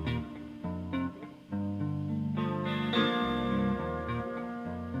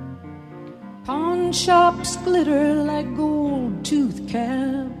 Pawn shops glitter like gold tooth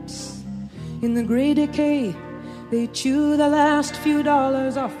caps. In the gray decay, they chew the last few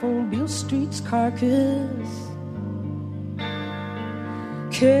dollars off old Beale Street's carcass.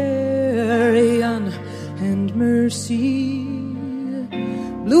 Carrion and mercy,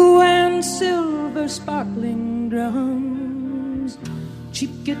 blue and silver sparkling drums,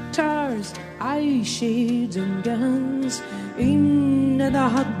 cheap guitars, eye shades and guns, aimed at the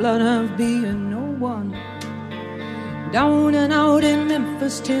hot blood of being no one. Down and out in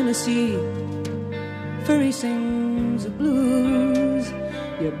Memphis, Tennessee, Furry sings the blues.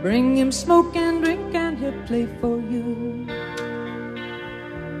 You bring him smoke and drink and he'll play for you.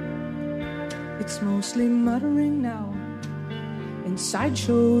 It's mostly muttering now in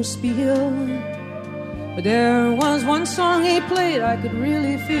sideshow spiel, but there was one song he played I could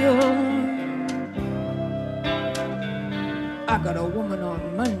really feel. I got a woman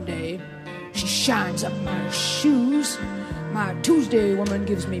on Monday, she shines up my shoes. My Tuesday woman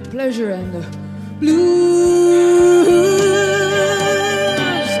gives me pleasure and the blues.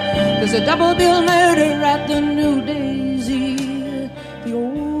 There's a double bill murder at the New Daisy, the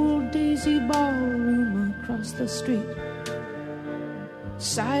old Daisy ballroom across the street.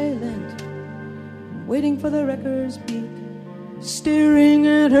 Silent, waiting for the record's beat, staring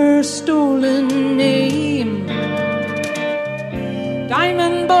at her stolen name.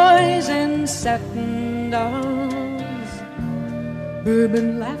 Diamond boys and satin dolls,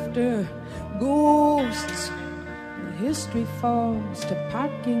 bourbon laughter, ghosts. The history falls to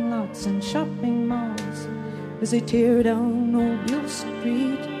parking lots and shopping malls as they tear down old Beale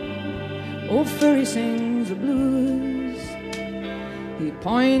Street. Old Furry sings the blues. He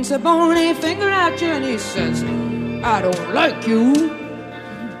points a bony finger at you and he says, I don't like you.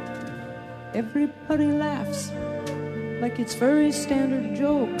 Everybody laughs like it's Furry's standard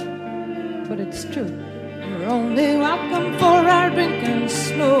joke, but it's true. You're only welcome for our drink and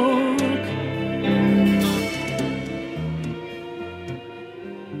smoke.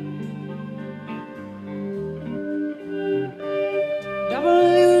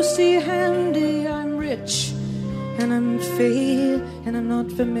 W.C. Handy, I'm rich and I'm fade and I'm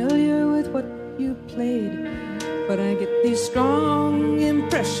not familiar with what you played, but I get these strong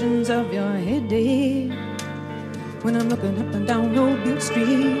impressions of your heyday when I'm looking up and down Old Beale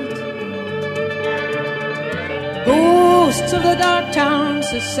Street. Ghosts of the dark town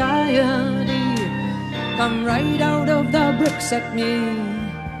society come right out of the bricks at me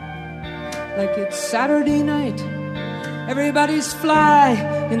like it's Saturday night. Everybody's fly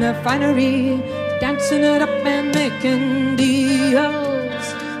in their finery, dancing it up and making deals.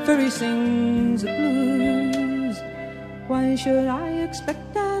 Furry sings the blues. Why should I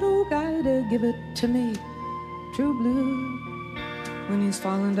expect that old guy to give it to me, true blue, when he's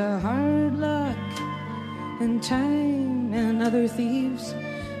fallen to hard luck and time and other thieves,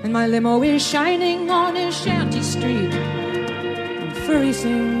 and my limo is shining on his shanty street, and Furry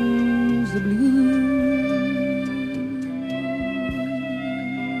sings the blues.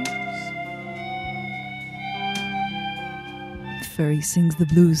 Furry sings the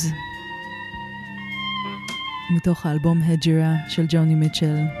blues. מתוך האלבום Hejira של ג'וני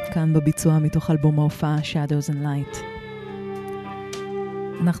מיטשל, כאן בביצוע מתוך אלבום ההופעה Shadows and Light.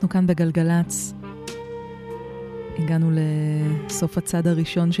 אנחנו כאן בגלגלץ, הגענו לסוף הצד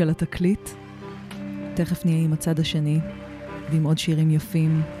הראשון של התקליט, תכף נהיה עם הצד השני, ועם עוד שירים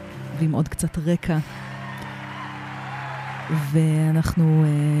יפים, ועם עוד קצת רקע, ואנחנו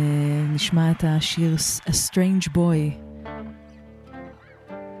נשמע את השיר A Strange Boy,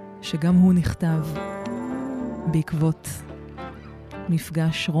 שגם הוא נכתב בעקבות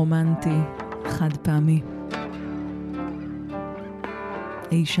מפגש רומנטי חד פעמי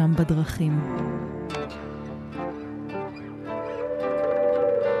אי שם בדרכים.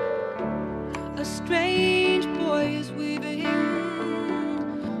 A strange boy is weaving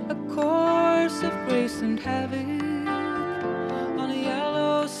a course of grace and havoc on a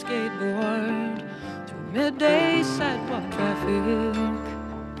yellow skateboard through midday sidewalk traffic.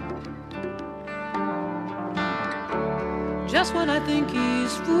 Just when I think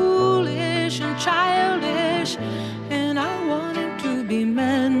he's foolish and childish and I want him to be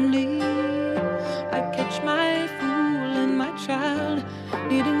manly, I catch my fool and my child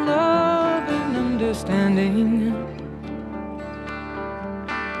needing love and understanding.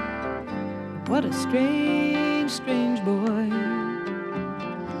 What a strange, strange boy.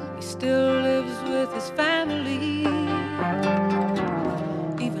 He still lives with his family.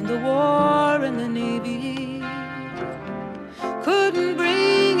 Even the war and the Navy couldn't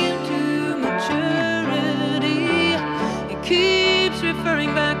bring him to maturity. He keeps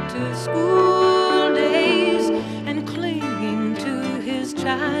referring back to school days and clinging to his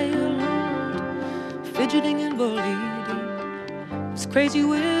child, fidgeting and bullied, his crazy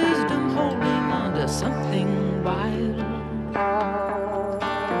wisdom holding on to something wild.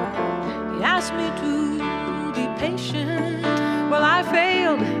 He asked me to be patient. Well, I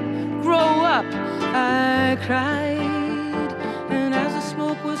failed. Grow up, I cried. And as the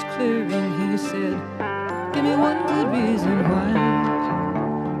smoke was clearing, he said, give me one good reason why.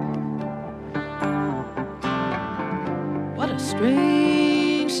 What a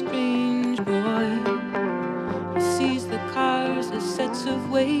strange, strange boy. He sees the cars as sets of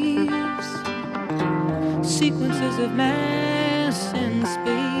waves, sequences of mass and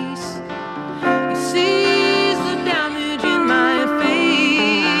space. He sees the damage in my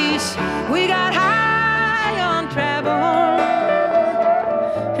face. We got high on travel,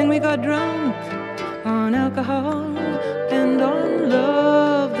 and we got drunk on alcohol and on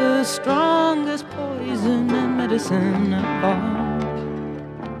love, the strongest poison and medicine of all.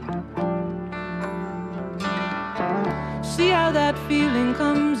 See how that feeling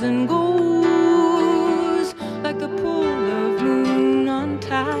comes and goes, like the pull of moon on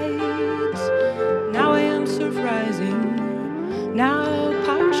tides. Now I am surf rising, now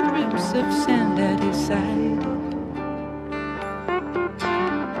parched ribs of sand at his side.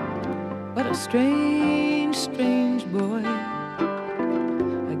 What a strange, strange boy.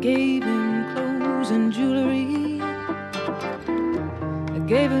 I gave him clothes and jewelry. I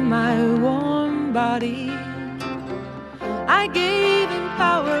gave him my warm body. I gave him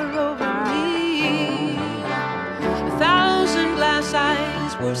power over me. 1,000 glass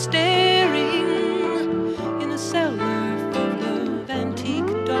eyes were staring in a cellar full of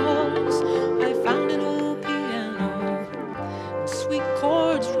antique dolls. I found an old piano, and sweet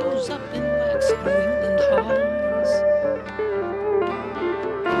chords rose up in wax New England halls.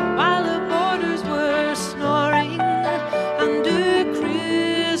 While the boarders were snoring under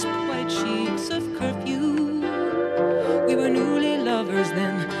crisp white sheets of curfew, we were newly lovers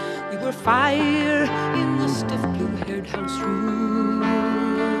then. We were fire in the stiff blue-haired house rules.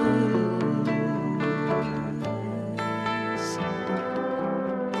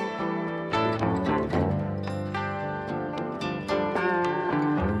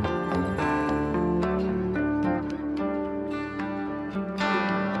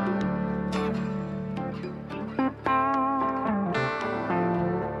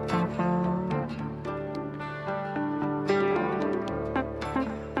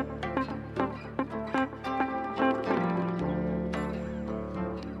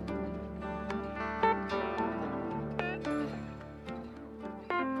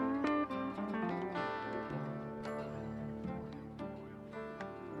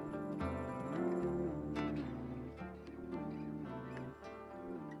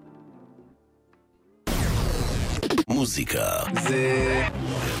 מוזיקה זה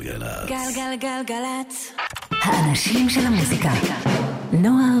גלגלצ. גלגלגלגלצ. האנשים של המוזיקה.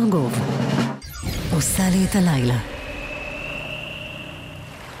 נועה ארגוב עושה לי את הלילה.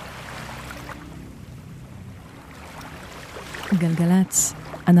 גלגלצ,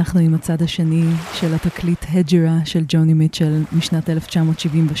 אנחנו עם הצד השני של התקליט הג'ירה של ג'וני מיטשל משנת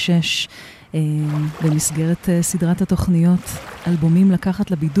 1976 במסגרת סדרת התוכניות אלבומים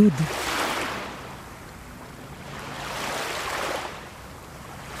לקחת לבידוד.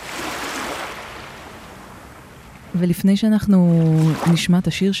 ולפני שאנחנו נשמע את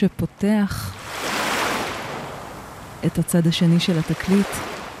השיר שפותח את הצד השני של התקליט,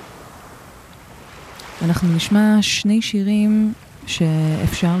 אנחנו נשמע שני שירים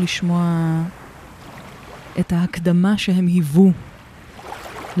שאפשר לשמוע את ההקדמה שהם היוו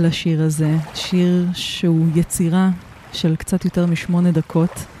לשיר הזה. שיר שהוא יצירה של קצת יותר מ8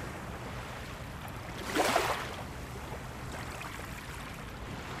 דקות.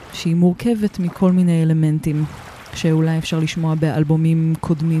 שהיא מורכבת מכל מיני אלמנטים שאולי אפשר לשמוע באלבומים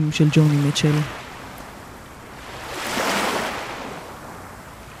קודמים של ג'וני מיטשל.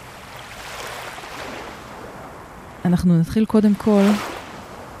 אנחנו נתחיל קודם כל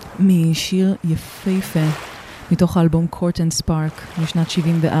משיר יפהפה מתוך האלבום Court and Spark משנת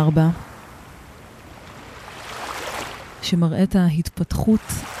 74, שמראה את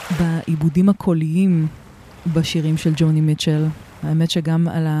ההתפתחות בעיבודים הקוליים בשירים של ג'וני מיטשל. האמת שגם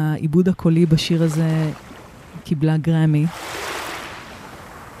על העיבוד הקולי בשיר הזה קיבלה גרמי.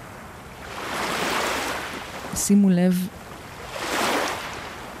 שימו לב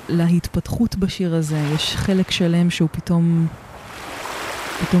להתפתחות בשיר הזה. יש חלק שלם שהוא פתאום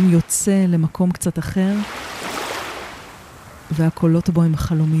יוצא למקום קצת אחר, והקולות בו הם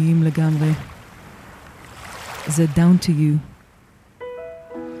חלומיים לגמרי. זה Down to You.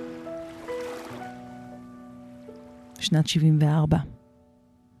 שנת 74.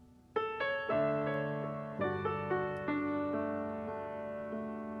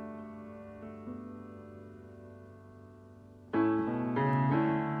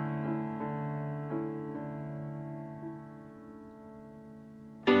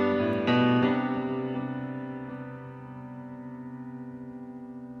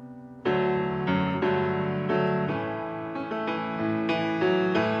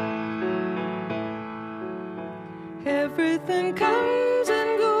 Everything comes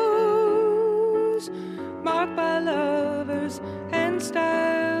and goes, marked by lovers and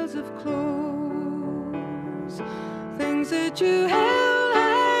styles of clothes. Things that you held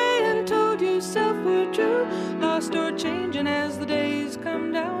high and told yourself were true, lost or changing as the days come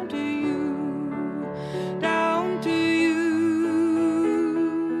down to you, down to you.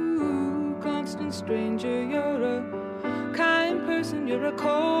 Constant stranger, you're a kind person, you're a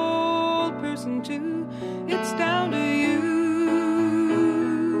cold person too. It's down to you.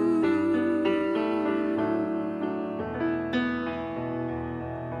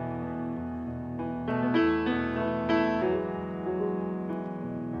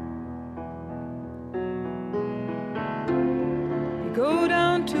 You go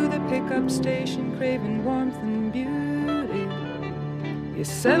down to the pickup station craving warmth and beauty. You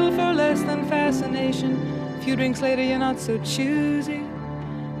settle for less than fascination. A few drinks later you're not so choosy.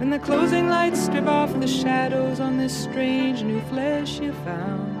 When the closing lights strip off the shadows on this strange new flesh you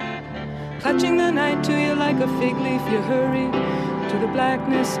found, clutching the night to you like a fig leaf, you hurry to the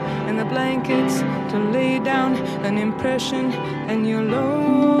blackness and the blankets to lay down an impression and your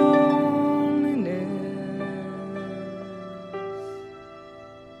loneliness.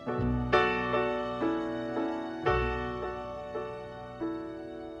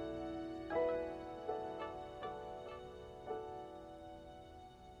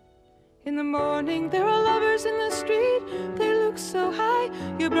 In the morning there are lovers in the street, they look so high,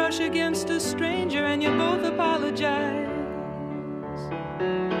 you brush against a stranger and you both apologize.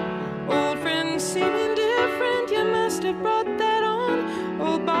 Old friends seem indifferent, you must have brought that on.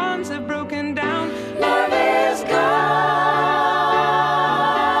 Old bonds have broken down, love is gone.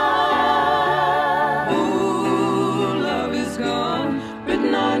 Ooh, love is gone,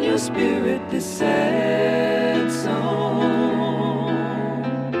 written on your spirit this sad song.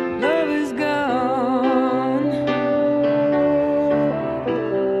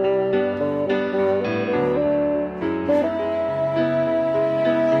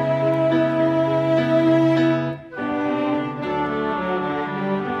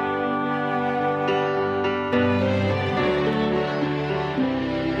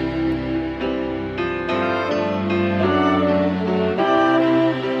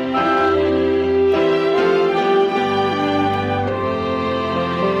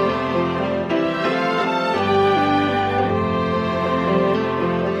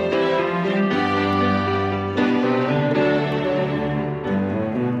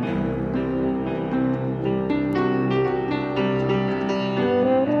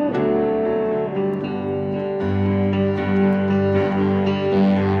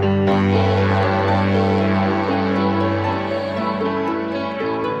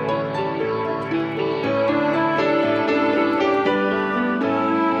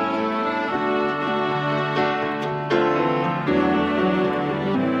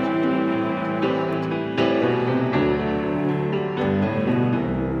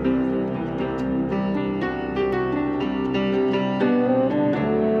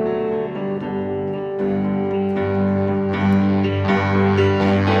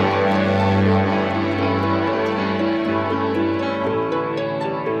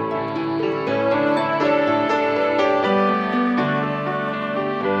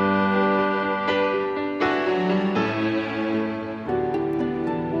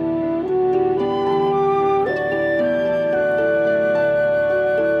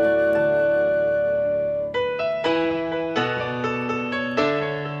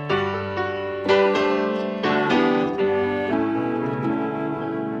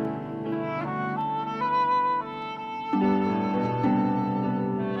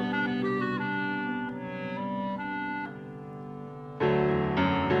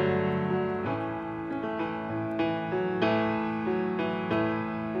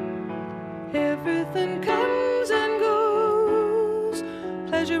 Everything comes and goes.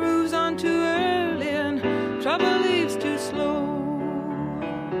 Pleasure moves on too early and trouble leaves too slow.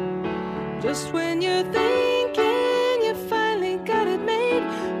 Just when you're thinking you finally got it made,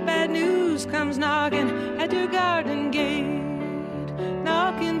 bad news comes knocking at your garden gate,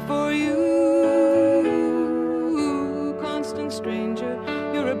 knocking for you. Constant stranger,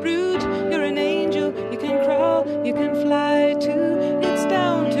 you're a brute, you're an angel, you can crawl, you can fly too, it's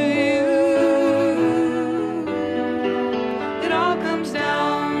down to you. It all comes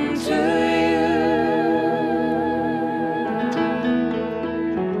down to you.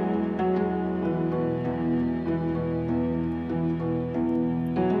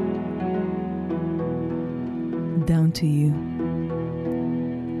 Down to you.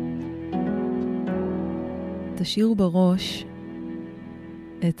 תשאירו בראש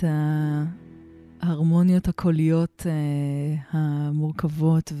את ההרמוניות הקוליות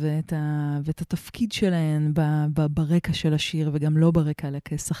המורכבות ואת התפקיד שלהן ברקע של השיר, וגם לא ברקע, אלא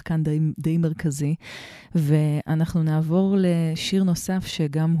כשחקן די מרכזי. ואנחנו נעבור לשיר נוסף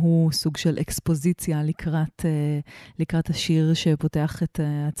שגם הוא סוג של אקספוזיציה לקראת השיר שפותח את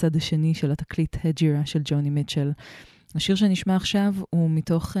הצד השני של התקליט Hejira של ג'וני מיטשל. השיר שנשמע עכשיו הוא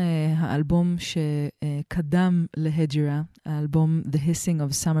מתוך האלבום שקדם להג'ירה, האלבום The Hissing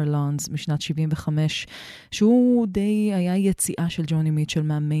of Summer Lawns משנת 75, שהוא די היה יציאה של ג'וני מיטשל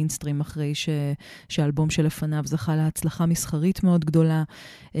מהמיינסטרים אחרי שהאלבום שלפניו זכה להצלחה מסחרית מאוד גדולה.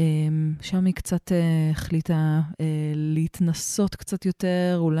 שם היא קצת החליטה להתנסות קצת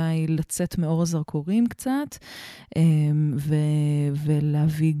יותר, אולי לצאת מאור הזרקורים קצת,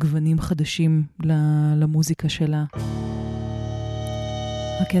 ולהביא גוונים חדשים למוזיקה שלה.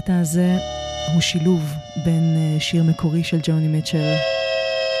 הקטע הזה הוא שילוב בין שיר מקורי של ג'וני מיטשל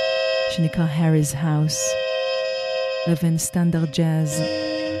שנקרא Harry's House לבין סטנדרט ג'אז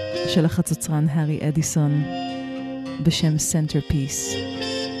של החצוצרן הארי אדיסון בשם Centerpiece,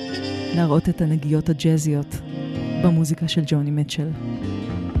 להראות את הנגיעות הג'אזיות במוזיקה של ג'וני מיטשל.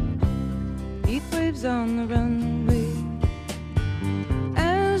 Heat waves on the runway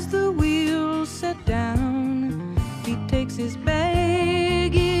as the wheels set down. He takes his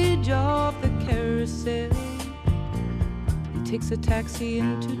baggage off the carousel. He takes a taxi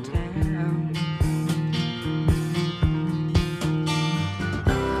into town.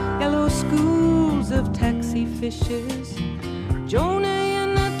 Yellow schools of taxi fishes, Jonah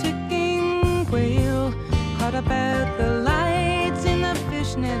and a ticking whale, caught up at the lights in the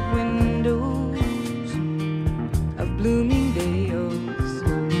fishnet windows of Bloomingdale's,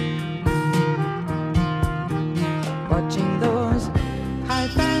 watching those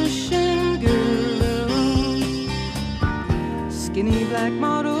high-fashion girls, skinny black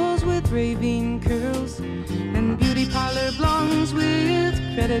models with raving curls, and beauty parlor blondes with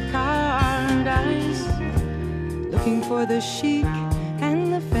credit card eyes, looking for the chic and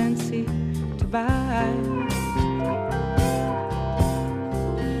the fancy to buy.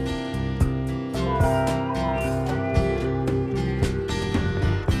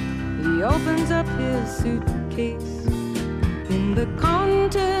 He opens up his suitcase in the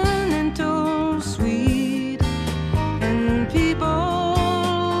Continental Suite, and people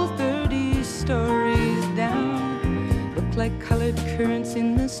 30 stories down look like colored currents in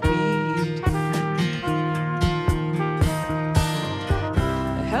the street.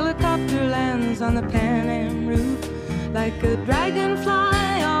 A helicopter lands on the Pan Am roof like a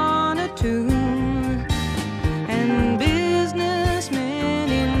dragonfly on a tomb, and businessmen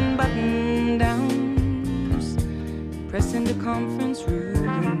in button-downs press into conference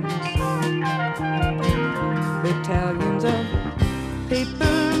rooms. Battalions of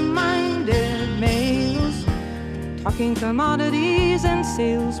paper-minded males talking commodities and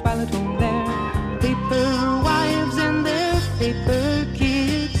sales, while at home their paper wives and their paper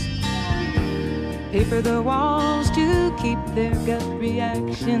kids paper the walls to keep their gut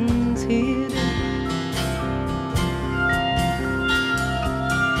reactions hidden.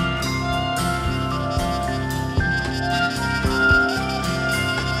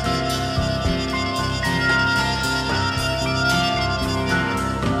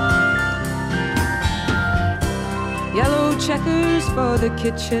 Checkers for the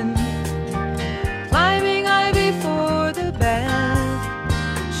kitchen, climbing ivy for the bath.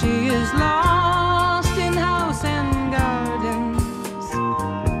 She is lost in house and gardens.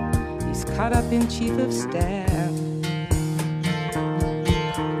 He's caught up in chief of staff.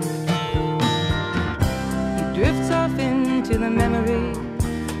 He drifts off into the memory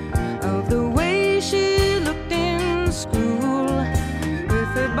of the way she looked in school,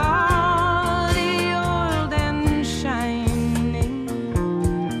 with her body oiled and shining,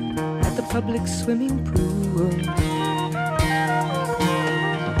 public swimming pool.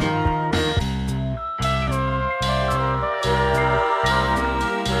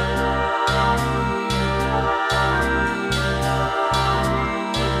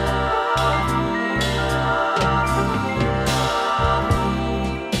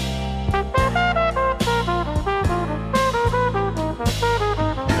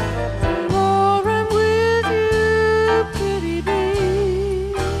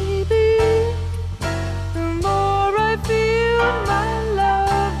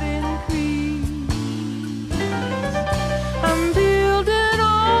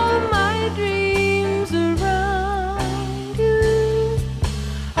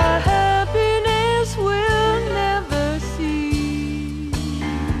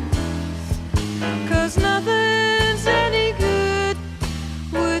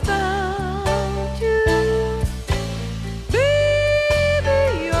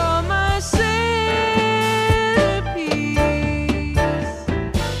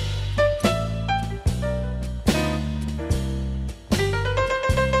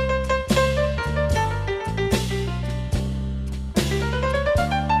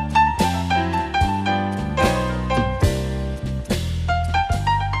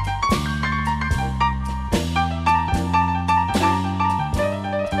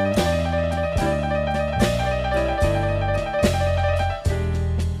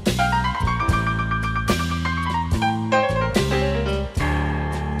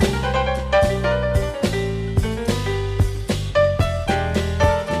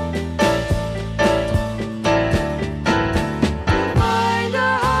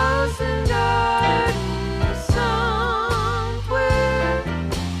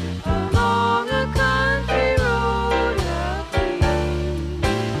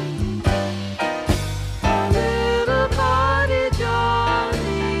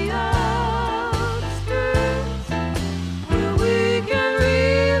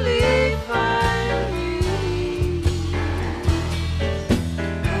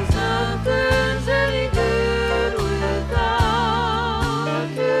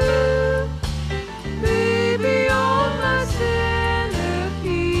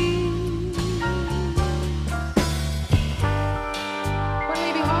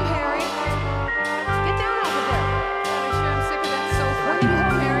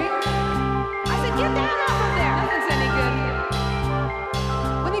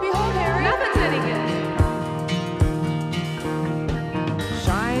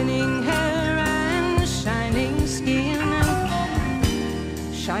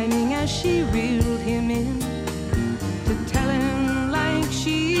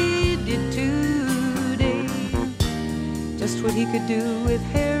 What he could do with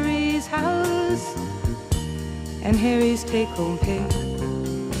Harry's house and Harry's take-home pay.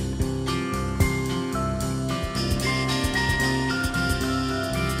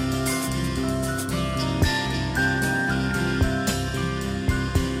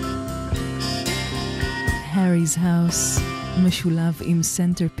 Harry's house משולב עם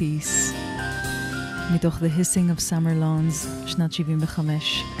Centerpiece מתוך The Hissing of Summer Lawns שנת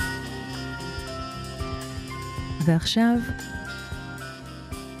 75. ועכשיו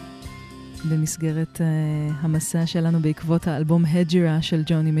במסגרת המסע שלנו בעקבות האלבום Hejira של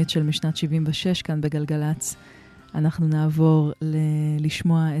ג'וני מיטשל משנת 76 כאן בגלגלץ, אנחנו נעבור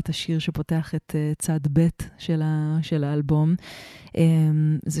לשמוע את השיר שפותח את צד ב' של האלבום.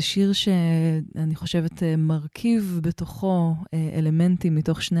 זה שיר שאני חושבת מרכיב בתוכו אלמנטים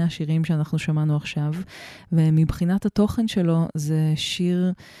מתוך שני השירים שאנחנו שמענו עכשיו, ומבחינת התוכן שלו זה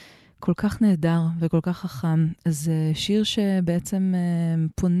שיר כל כך נהדר וכל כך חכם. זה שיר שבעצם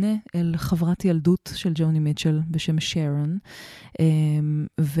פונה אל חברת ילדות של ג'וני מיטשל בשם שרון,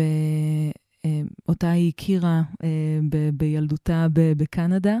 ואותה היא הכירה בילדותה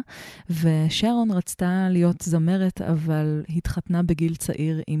בקנדה, ושרון רצתה להיות זמרת, אבל התחתנה בגיל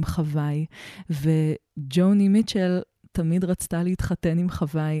צעיר עם חוואי, וג'וני מיטשל תמיד רצתה להתחתן עם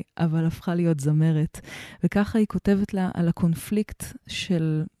חוואי, אבל הפכה להיות זמרת. וככה היא כותבת לה על הקונפליקט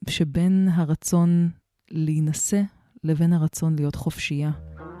שבין הרצון להינשא לבין הרצון להיות חופשייה.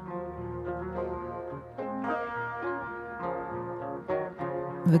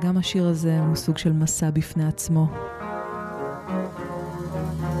 וגם השיר הזה הוא סוג של מסע בפני עצמו.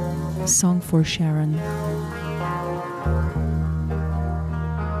 Song for Sharon.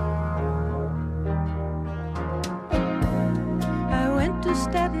 To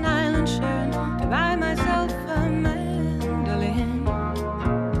Staten Island, Sharon, to buy myself a mandolin.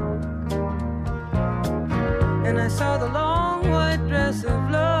 And I saw the long white dress of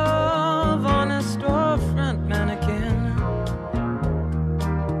love on a storefront mannequin.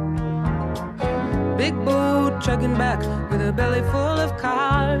 big boat chugging back with a belly full of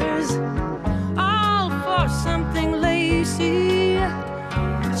cars, all for something lacy.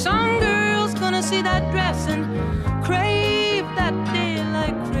 Some girl's gonna see that dress and crave that day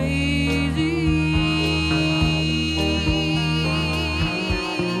like crazy.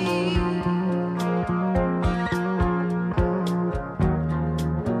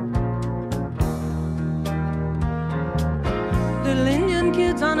 Little Indian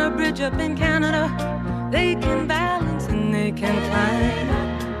kids on a bridge up in Canada, they can balance and they can climb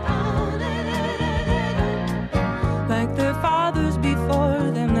like their fathers before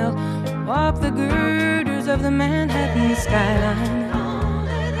them. They'll walk the girders of the Manhattan skyline.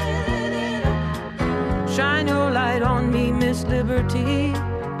 Shine your light on me, Miss Liberty,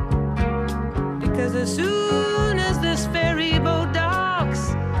 because as soon as this ferry boat docks,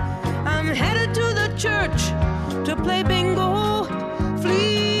 I'm headed to the church to play bingo.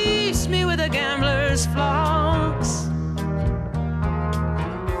 Fleece me with a gambler's flocks.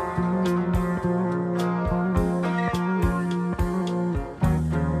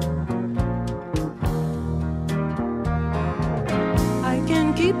 I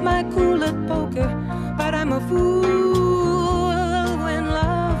can keep my cool at poker, but I'm a fool when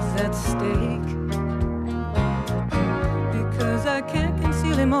love's at stake, because I can't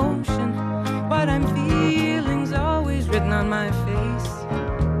conceal emotion. What I'm feeling's always written on my face.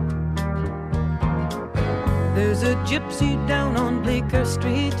 There's a gypsy down on Bleecker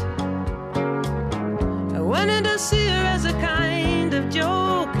Street. I went in to see her as a kind of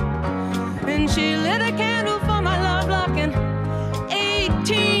joke, and she lit a candle for my love lock, and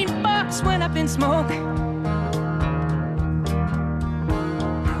 $18 went up in smoke.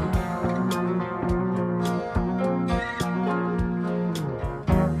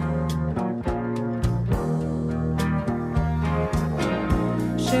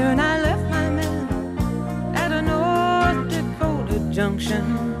 Sharon, I left my man at a North Dakota junction,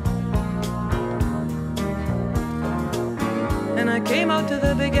 and I came out to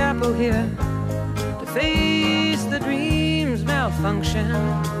the Big Apple here to face the dream's malfunction.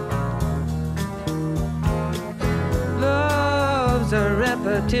 Love's a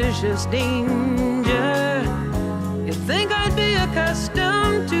repetitious danger you think I'd be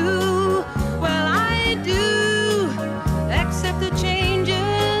accustomed to. Well, I do accept the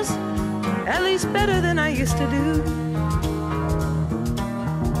changes, at least better than I used to do.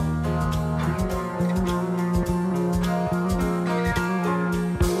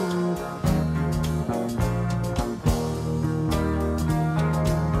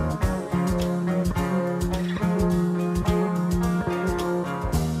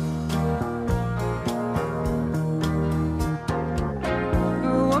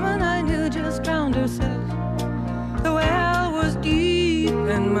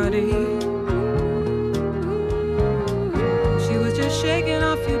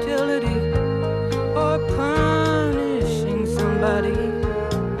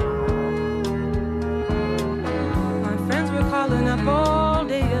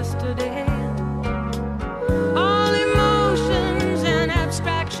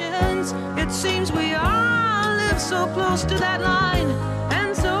 To that line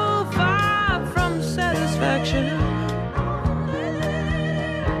and so far from satisfaction.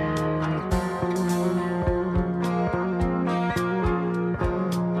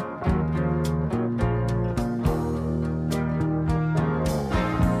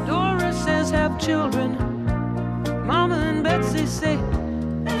 Dora says have children. Mama and Betsy say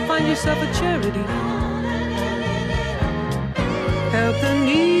find yourself a charity. Help the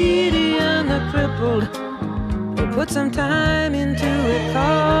needy and the crippled, put some time into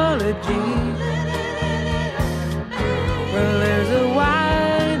ecology. Well, there's a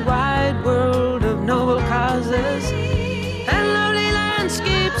wide, wide world of noble causes and lovely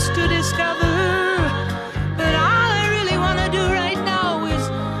landscapes to discover. But all I really want to do right now is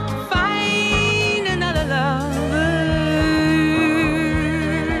find another lover.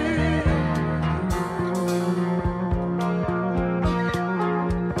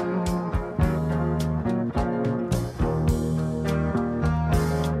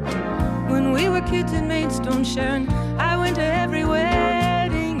 Kids in Maidstone, Sharon, I went to every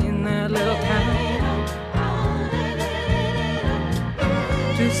wedding in that little town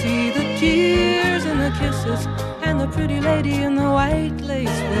to see the tears and the kisses and the pretty lady in the white lace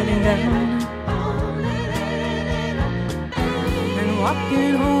wedding gown, and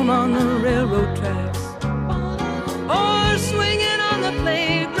walking home on the railroad tracks, or swinging on the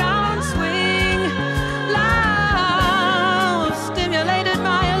playground swing. Love stimulated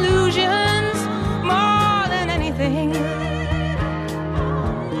my illusions more than anything.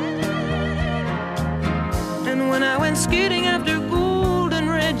 went skating after Gold and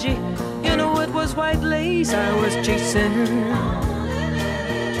Reggie. You know it was white lace I was chasing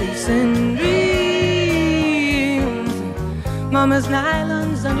dreams. Mama's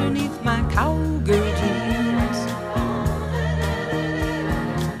nylons underneath my cowgirl jeans.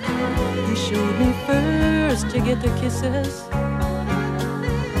 He showed me first you get the kisses,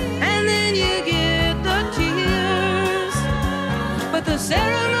 and then you get the tears. But the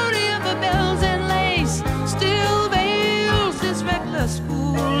ceremony of the bells and lace still veils this reckless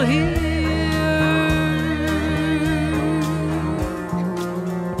fool here.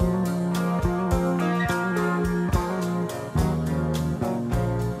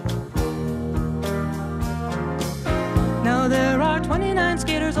 Now there are 29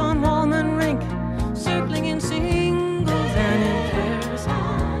 skaters on Wallman Rink, circling in singles and in pairs.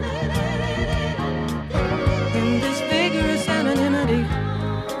 In this vigorous anonymity,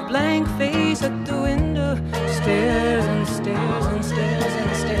 a blank face at the window stares and stares and stares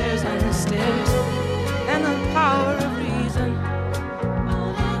and stares and stares. And the power of reason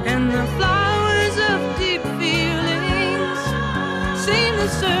and the flowers of deep feelings seem to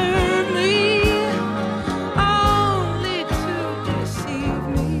serve me only to deceive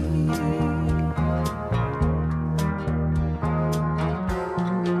me.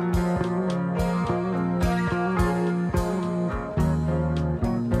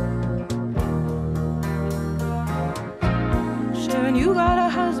 Sharon, you got a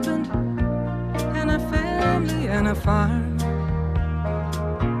husband and a family and a farm.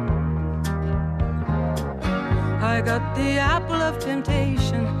 I got the apple of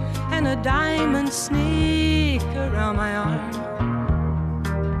temptation and a diamond snake around my arm.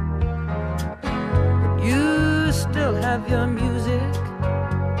 But you still have your music,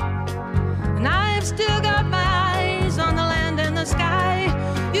 and I've still got my eyes on the land and the sky.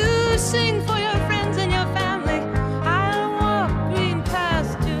 You sing for your friends and your family. I'll walk green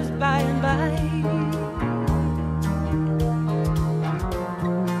pastures by and by.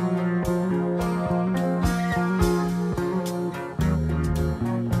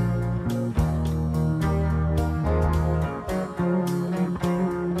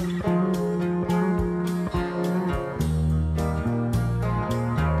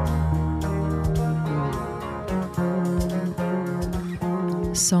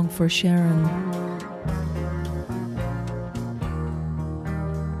 Song for Sharon.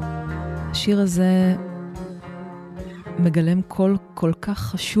 השיר הזה מגלם קול כל כך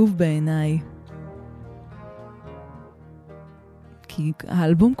חשוב בעיניי. כי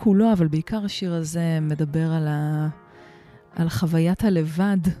האלבום כולו, אבל בעיקר השיר הזה מדבר על חוויית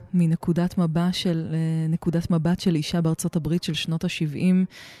הלבד מנקודת מבט של אישה בארצות הברית של שנות ה-70,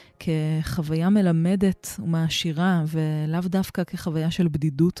 כחוויה מלמדת ומעשירה, ולאו דווקא כחוויה של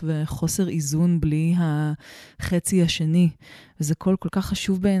בדידות וחוסר איזון בלי החצי השני. וזה כל כך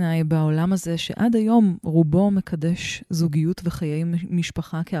חשוב בעיניי בעולם הזה, שעד היום רובו מקדש זוגיות וחיי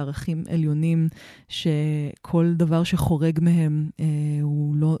משפחה כערכים עליונים, שכל דבר שחורג מהם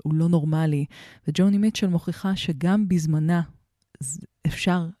הוא לא נורמלי. וג'וני מיטשל מוכיחה שגם בזמנה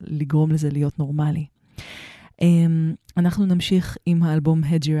אפשר לגרום לזה להיות נורמלי. אנחנו נמשיך עם האלבום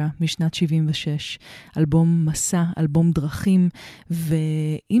Hejira משנת 76, אלבום מסע, אלבום דרכים,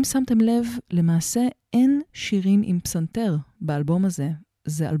 ואם שמתם לב, למעשה אין שירים עם פסנתר באלבום הזה.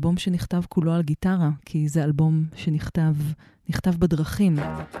 זה אלבום שנכתב כולו על גיטרה, כי זה אלבום שנכתב בדרכים.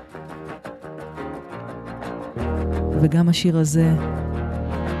 וגם השיר הזה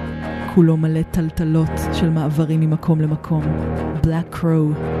כולו מלא טלטלות של מעברים ממקום למקום. Black Crow.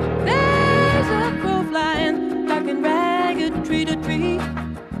 There's a crow flying like a ragged tree to tree.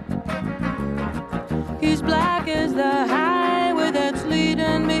 He's black as the highway that's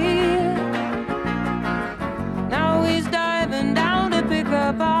leading me. Now he's diving down to pick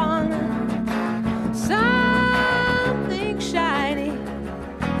up on something shiny.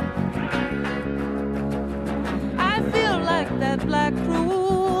 I feel like that black crow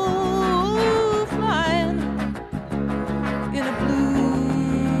flying in a blue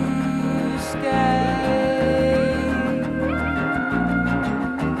sky.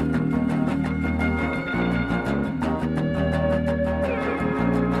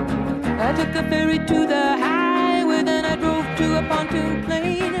 I took a ferry to the highway, then I drove to a pontoon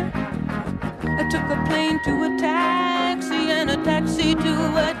plane. I took a plane to a taxi and a taxi to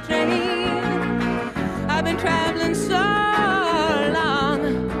a train. I've been traveling so long.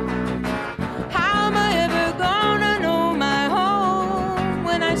 How am I ever gonna know my home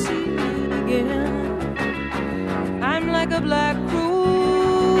when I see it again? I'm like a black crow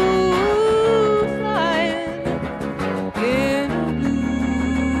flying in a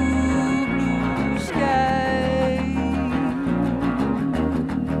blue, blue sky.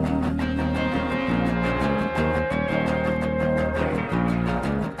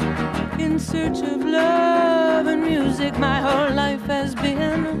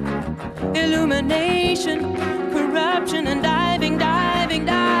 illumination, corruption, and diving, diving,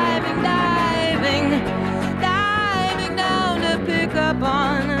 diving, diving, diving down to pick up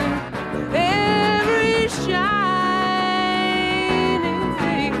on every shining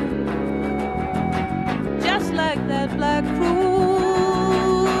thing, just like that black crow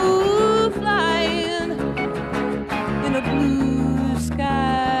flying in a blue sky.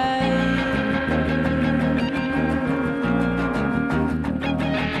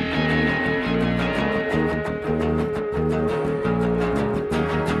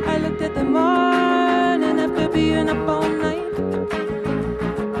 I looked at the morning after being up all night.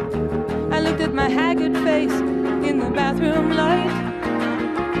 I looked at my haggard face in the bathroom light.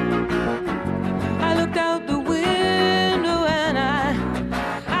 I looked out the window and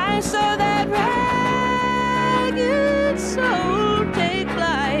I saw that ragged soul take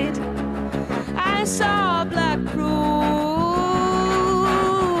flight. I saw a black crow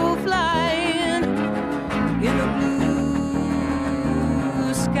flying in the blue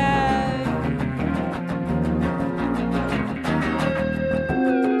sky.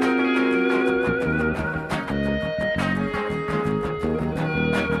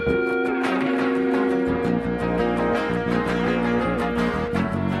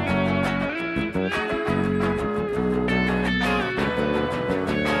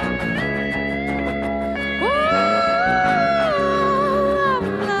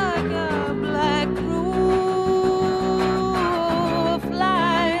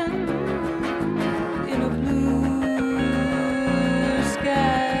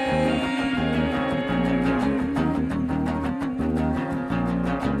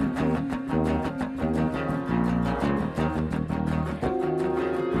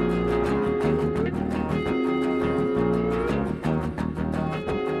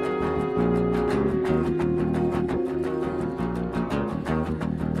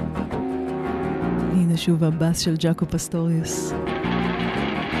 שוב הבאס של ג'אקו פסטוריוס,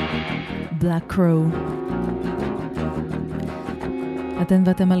 Black Crow. אתן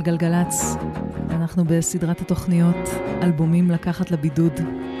ואתם על גלגלץ, אנחנו בסדרת התוכניות אלבומים לקחת לבידוד.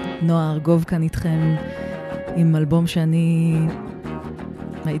 נועה ארגוב כאן איתכם עם אלבום שאני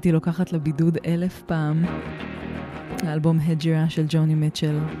הייתי לוקחת לבידוד 1000 פעם, האלבום Hejira של ג'וני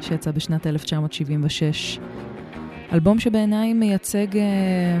מיטשל שיצא בשנת 1976. אלבום שבעיניי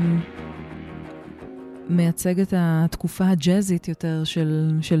מייצג את התקופה הג'אזית יותר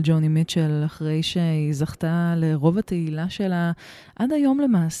של ג'וני מיטשל, אחרי שהיא זכתה לרוב התהילה שלה עד היום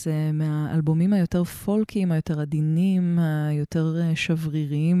למעשה, מהאלבומים היותר פולקיים, היותר עדינים, היותר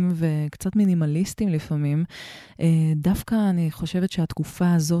שבריריים וקצת מינימליסטיים לפעמים. דווקא אני חושבת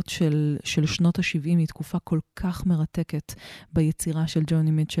שהתקופה הזאת של שנות ה-70 היא תקופה כל כך מרתקת ביצירה של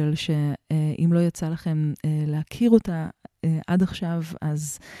ג'וני מיטשל, שאם לא יצא לכם להכיר אותה עד עכשיו,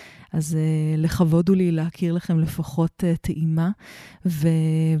 אז לכבוד הוא לי להכיר לכם לפחות טעימה,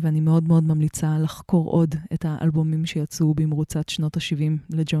 ואני מאוד מאוד ממליצה לחקור עוד את האלבומים שיצאו במרוצת שנות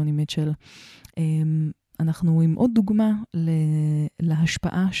ה-70 לג'וני מיטשל. אנחנו עם עוד דוגמה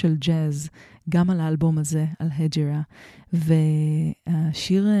להשפעה של ג'אז, גם על האלבום הזה, על Hejira,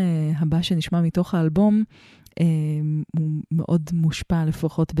 והשיר הבא שנשמע מתוך האלבום, הוא מאוד מושפע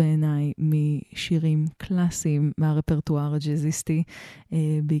לפחות בעיניי משירים קלאסיים מהרפרטואר הג'אזיסטי,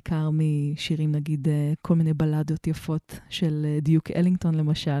 בעיקר משירים נגיד כל מיני בלדות יפות של דיוק אלינגטון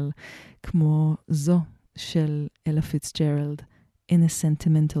למשל, כמו זו של אלה פיצג'רלד, In a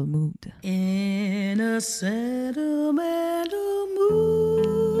Sentimental Mood. In a sentimental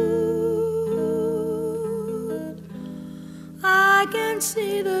mood, I can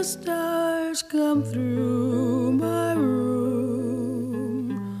see the stars come through my room,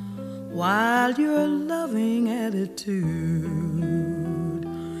 while your loving attitude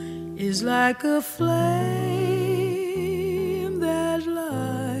is like a flame that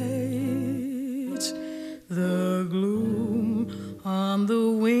lights the gloom on the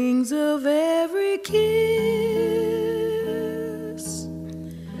wings of every kiss.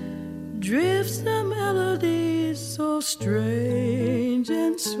 Drifts the melodies so strange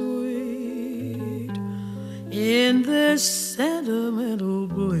and sweet in this sentimental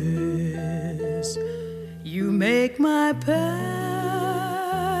bliss. You make my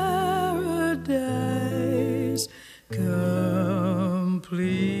paradise complete.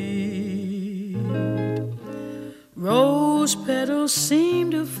 Rose petals seem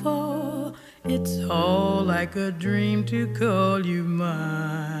to fall. It's all like a dream to call you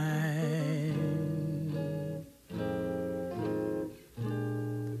mine.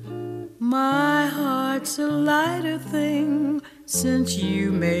 My heart's a lighter thing since you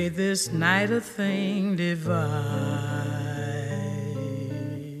made this night a thing divine.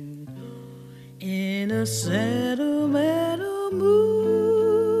 a sentimental mood.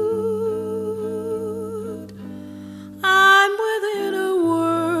 I'm within a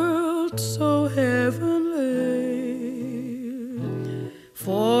world so heavenly,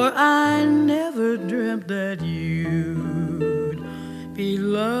 for I never dreamt that you'd be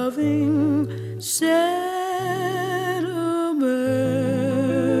loving sentimental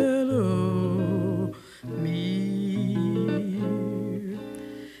me.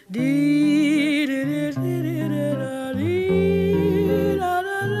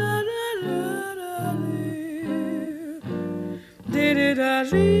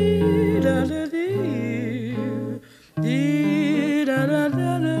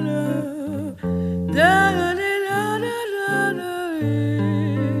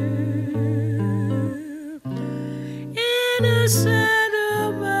 In a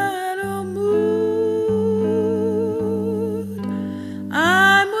sentimental mood,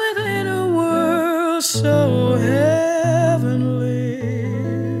 I'm within a world so heavenly,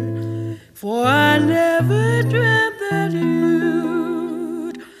 for I never dreamt that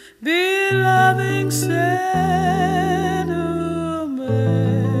you'd be loving sentimental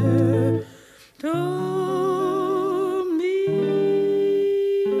me.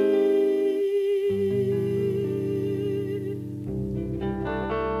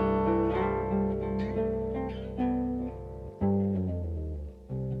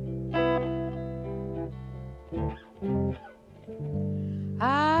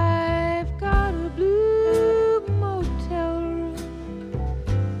 I've got a blue motel room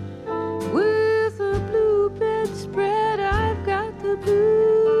with a blue bedspread. I've got the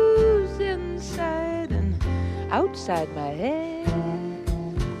blues inside and outside my head.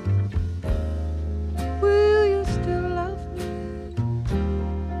 Will you still love me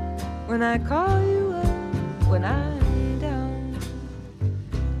when I call you up when I'm down?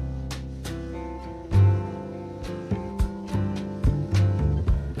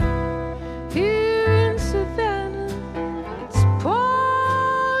 Here in Savannah, it's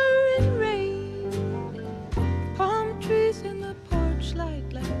pouring rain. Palm trees in the porch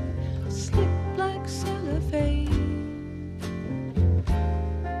light like slick black cellophane.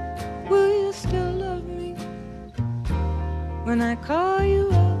 Will you still love me when I call you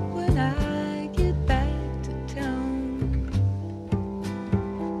up when I get back to town?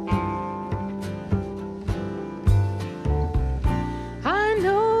 I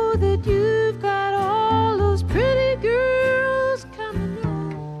know that you've got all those pretty girls coming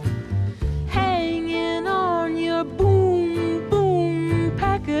on, hanging on your boom, boom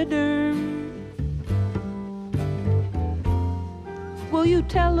pachyderm. Will you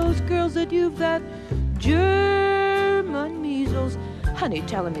tell those girls that you've got German measles? Honey,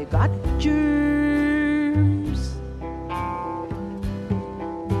 tell them you got germs.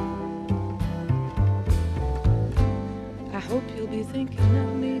 I hope you'll be thinking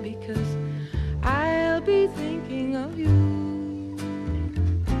of me because I'll be thinking of you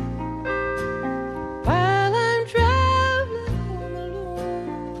while I'm traveling home alone.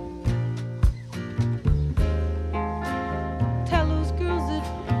 Tell those girls that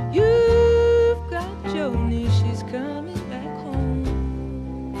you've got Joni, she's coming back home.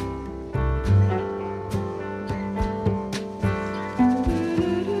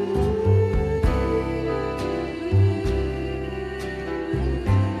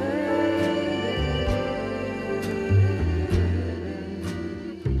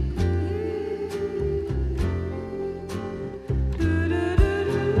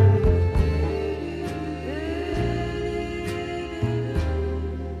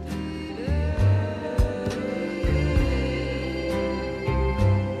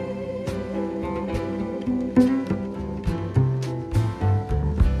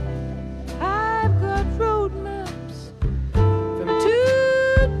 I've got road maps from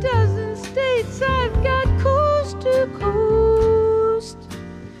 24 states. I've got coast to coast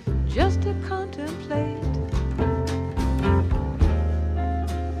just to contemplate.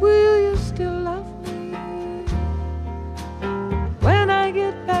 Will you still love me when I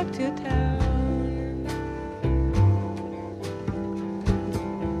get back to town?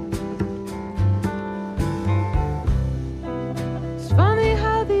 It's funny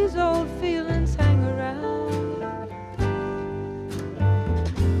how these old feelings hang around.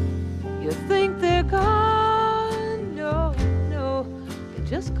 You think they're gone? No, no, they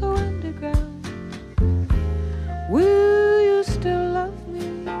just go underground. Will you still love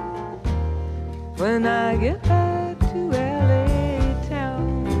me when I get back to LA town?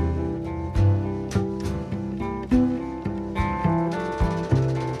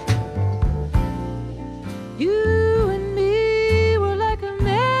 You and me were like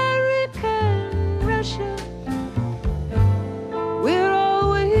American Russian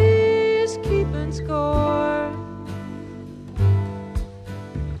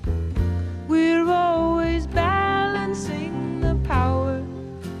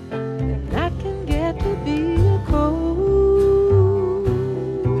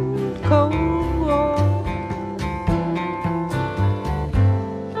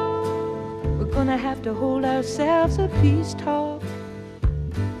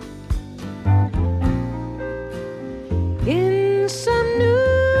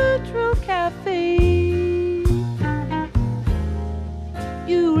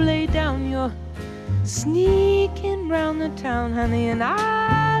sneaking round the town, honey, and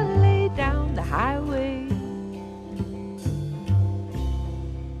I lay down the highway.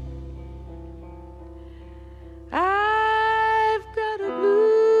 I've got a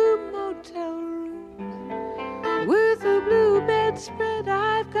blue motel room with a blue bedspread.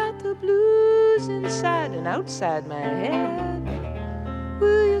 I've got the blues inside and outside my head.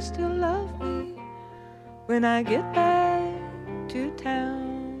 Will you still love me when I get back to town?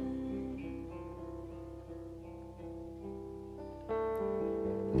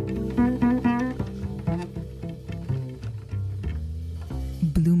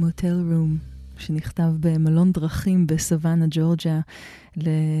 בלו מוטל רום, שנכתב במלון דרכים בסוואנה, ג'ורג'יה,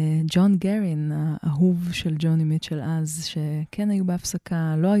 לג'ון גרין, האהוב של ג'וני מיטשל אז, שכן היו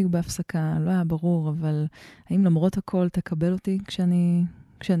בהפסקה, לא היו בהפסקה, לא היה ברור, אבל האם למרות הכל תקבל אותי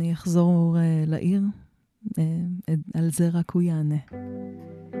כשאני אחזור לעיר? על זה רק הוא יענה.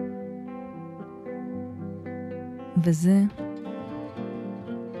 וזה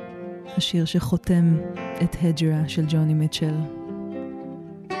השיר שחותם את הג'ירה של ג'וני מיטשל,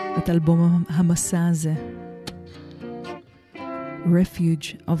 את אלבום המסע הזה,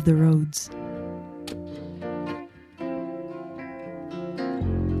 Refuge of the Roads.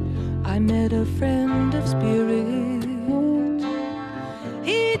 I met a friend of spirit.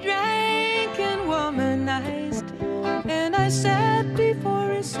 He drank and womanized, and I sat before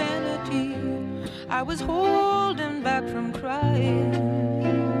his sanity. I was holding back from crying.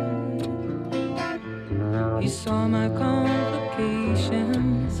 He saw my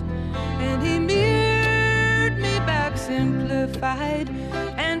complications, and he mirrored me back simplified,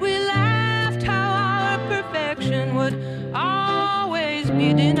 and we laughed how our perfection would always be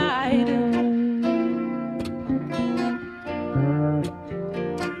denied.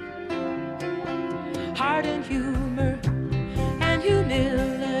 Heart and humor and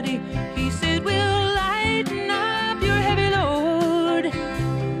humility, he said, will lighten up your heavy load.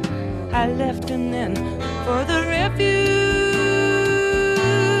 I left him then for the refuge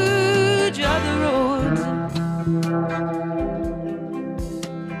of the roads.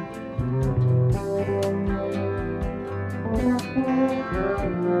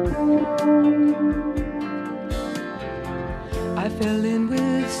 I fell in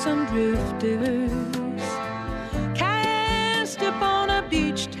with some drifters, cast upon a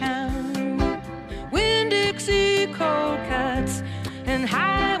beach town, Winn-Dixie cold cuts and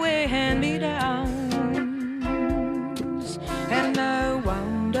highway hand-me-downs, and I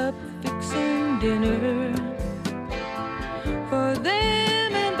wound up fixing dinner for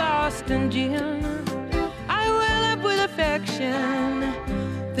them in Boston gin. I well up with affection,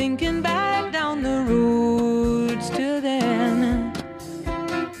 thinking back down the roads till then.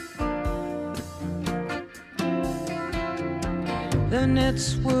 The nets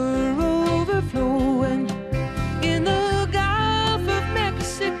were overflowing in the Gulf of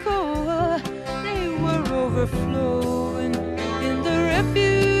Mexico. They were overflowing in the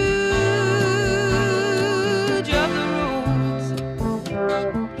refuge of the roads.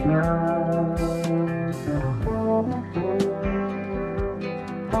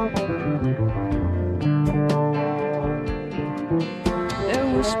 There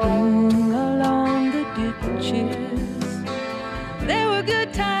was spring along the ditches. There were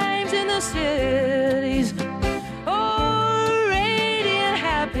good times in the cities. Oh, radiant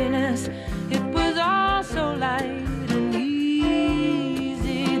happiness. It was all so light and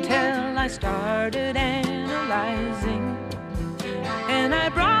easy till I started analyzing, and I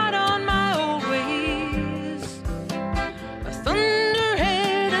brought on my old ways. A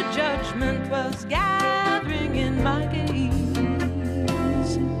thunderheaded judgment was gathering in my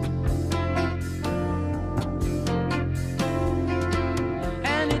gaze,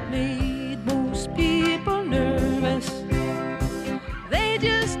 and it made most people nervous. They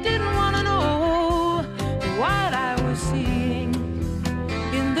just didn't want to know what I was seeing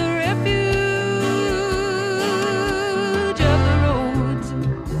in the refuge of the roads.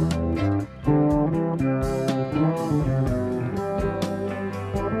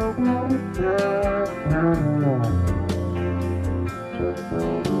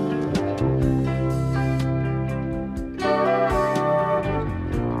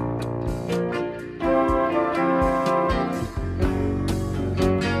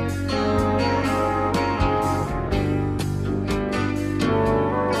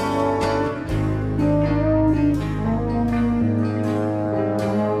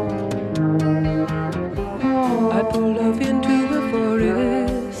 I pulled off into the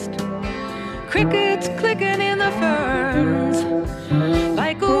forest, crickets clicking in the ferns,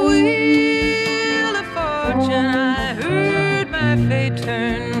 like a wheel of fortune. I heard my fate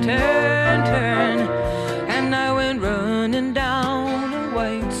turn, turn, turn,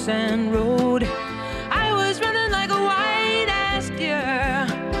 sand road. I was running like a white-ass deer,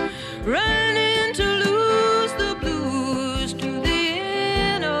 running to lose the blues to the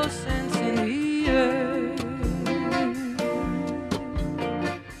innocence in the earth.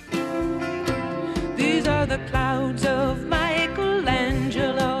 These are the clouds of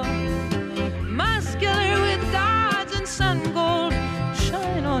Michelangelo, muscular with gods and sun gold.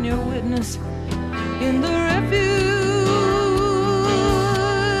 Shine on your witness in the refuge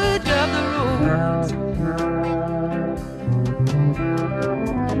of the roads.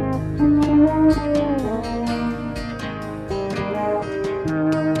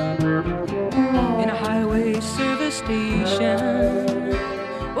 In a highway service station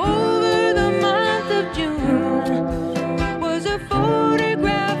over the month of June was a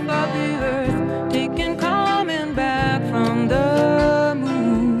photograph of the earth taken coming back from the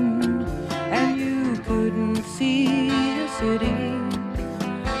moon, and you couldn't see a city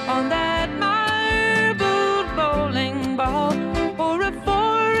on that marbled bowling ball, or a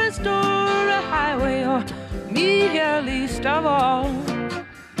forest, or a highway, or me here least of all.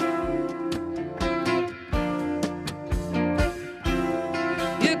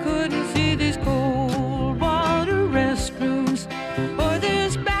 You couldn't see these cold water restrooms, or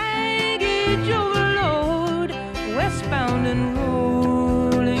this baggage overload, westbound and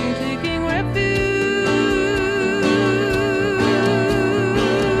rolling, taking refuge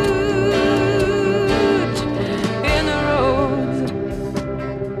in the roads.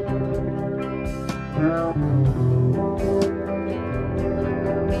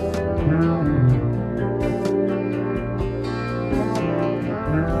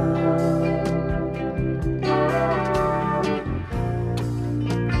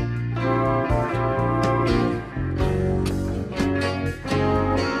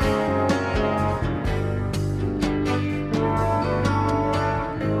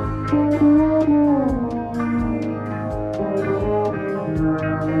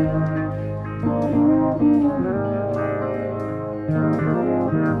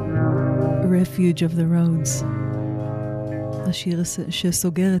 Refuge of the Roads, השיר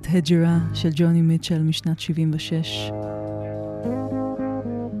שסוגר את Hejira של ג'וני מיטשל משנת 76,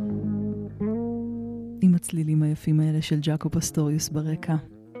 עם הצלילים היפים האלה של ג'אקו פסטוריוס ברקע.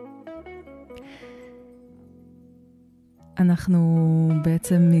 אנחנו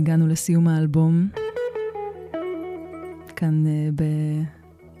בעצם הגענו לסיום האלבום כאן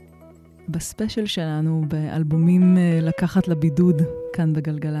בספיישל שלנו, באלבומים לקחת לבידוד כאן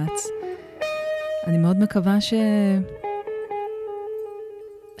בגלגלץ. אני מאוד מקווה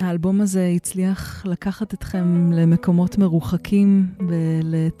שהאלבום הזה יצליח לקחת אתכם למקומות מרוחקים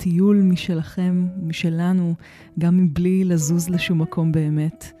ולטיול משלכם, משלנו, גם מבלי לזוז לשום מקום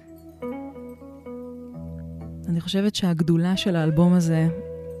באמת. אני חושבת שהגדולה של האלבום הזה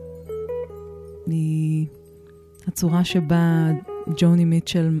היא הצורה שבה ג'וני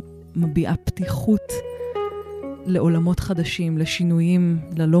מיטשל מביעה פתיחות לעולמות חדשים, לשינויים,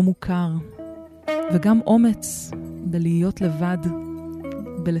 ללא מוכר, וגם אומץ בלהיות לבד,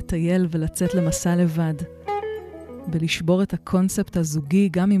 בלטייל ולצאת למסע לבד, בלשבור את הקונספט הזוגי,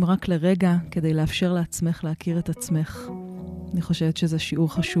 גם אם רק לרגע, כדי לאפשר לעצמך להכיר את עצמך. אני חושבת שזה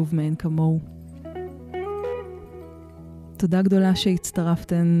שיעור חשוב מאין כמוהו. תודה גדולה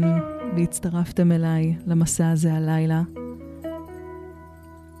שהצטרפתם והצטרפתם אליי למסע הזה הלילה.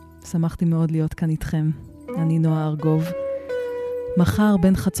 שמחתי מאוד להיות כאן איתכם. אני נועה ארגוב. מחר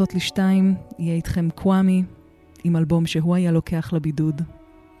בין חצות לשתיים יהיה איתכם קוואמי עם אלבום שהוא היה לוקח לבידוד.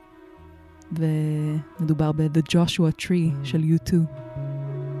 ומדובר ב-The Joshua Tree של U2.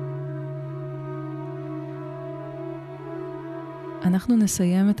 אנחנו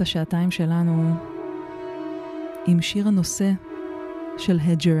נסיים את השעתיים שלנו עם שיר הנושא של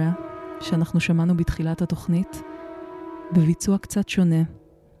Hejira, שאנחנו שמענו בתחילת התוכנית, בביצוע קצת שונה,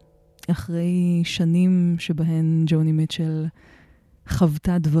 אחרי שנים שבהן ג'וני מיטשל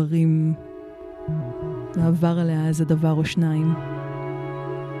חוותה דברים, ועבר עליה איזה דבר או שניים.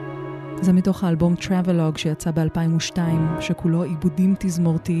 זה מתוך האלבום Travelogue שיצא ב-2002, שכולו עיבודים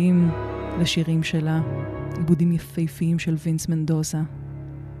תזמורתיים לשירים שלה, עיבודים יפהפיים של וינס מנדוזה.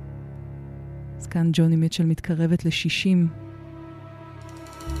 אז כאן ג'וני מיטשל מתקרבת ל-60,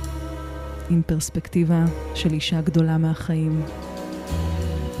 עם פרספקטיבה של אישה גדולה מהחיים.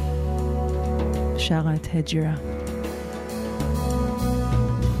 שרה את Hejira.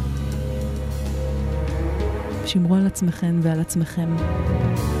 שמרו על עצמכם ועל עצמכם.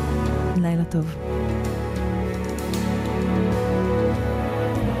 לילה טוב.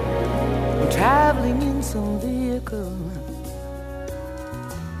 I'm traveling in some vehicle.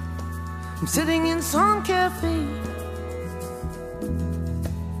 I'm sitting in some cafe.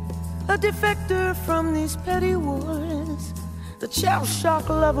 a defector from these petty wars that shall shock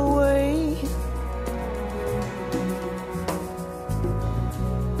love away.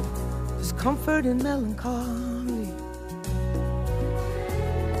 There's comfort in melancholy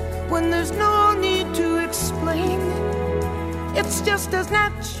when there's no need to explain. It's just as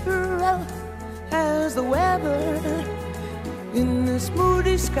natural as the weather in this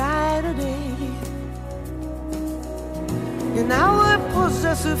moody sky today. In our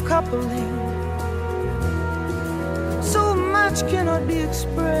possessive coupling, so much cannot be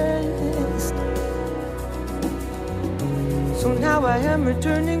expressed. So now I am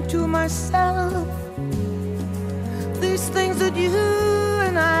returning to myself, these things that you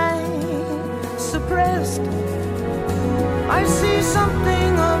and I suppressed. I see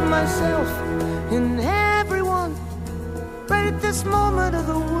something of myself in everyone right at this moment of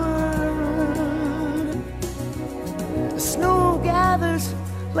the world. The snow gathers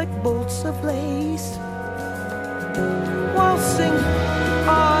like bolts of lace, waltzing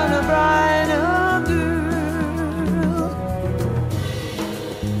on a bridal girl.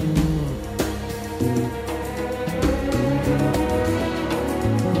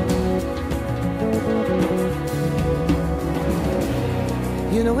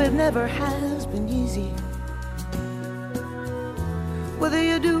 You know it never has been easy. Whether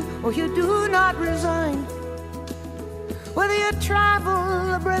you do or you do not resign, whether you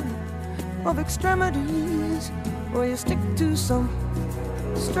travel the breadth of extremities or you stick to some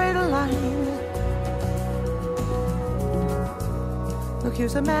straighter line. Look,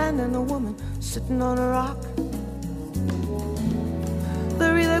 here's a man and a woman sitting on a rock.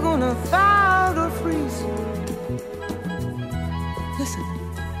 They're either gonna thaw out or freeze. Listen,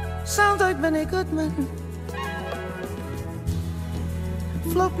 sounds like Benny Goodman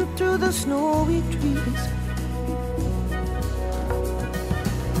floating through the snowy trees.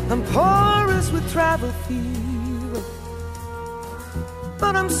 I'm porous with travel fever,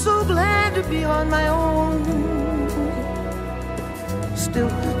 but I'm so glad to be on my own. Still,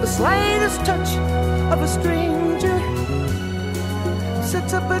 the slightest touch of a stranger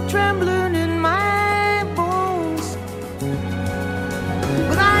sets up a trembling in my bones.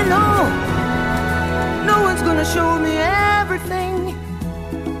 But I know no one's gonna show me everything.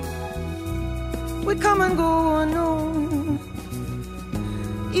 We come and go unknown,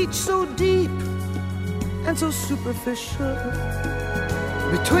 each so deep and so superficial,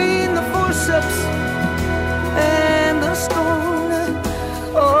 between the forceps and the stone.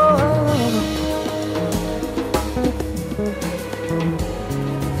 Oh,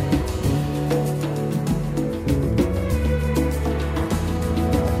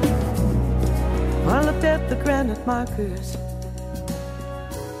 I looked at the granite markers,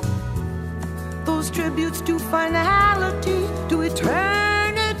 those tributes to finality, to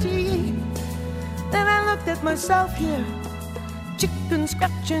eternity. Then I looked at myself here, chicken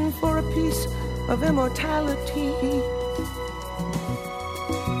scratching for a piece of immortality.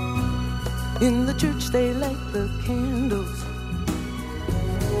 In the church they light the candles,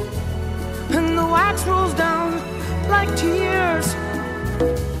 and the wax rolls down like tears.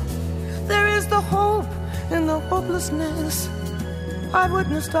 There is the hope in the hopelessness I've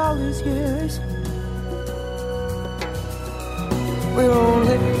witnessed all these years. We're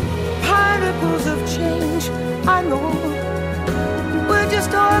only particles of change, I know. We're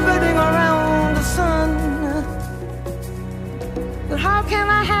just orbiting around the sun. But how can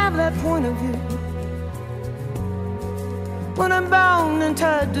I have that point of view when I'm bound and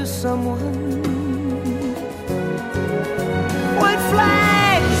tied to someone? White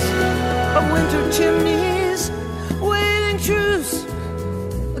flags of winter chimneys waving truce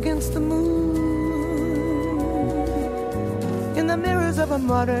against the moon in the mirrors of a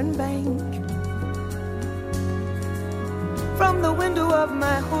modern bank. From the window of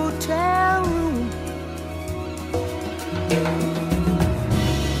my hotel room,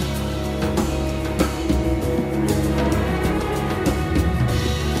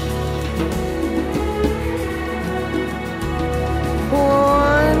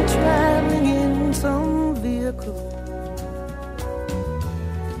 I'm traveling in some vehicle,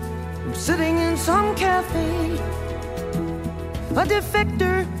 I'm sitting in some cafe, a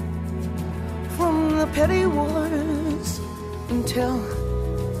defector from the petty wars, until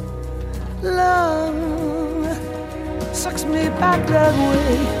love sucks me back that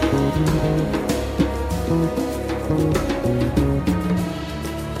way.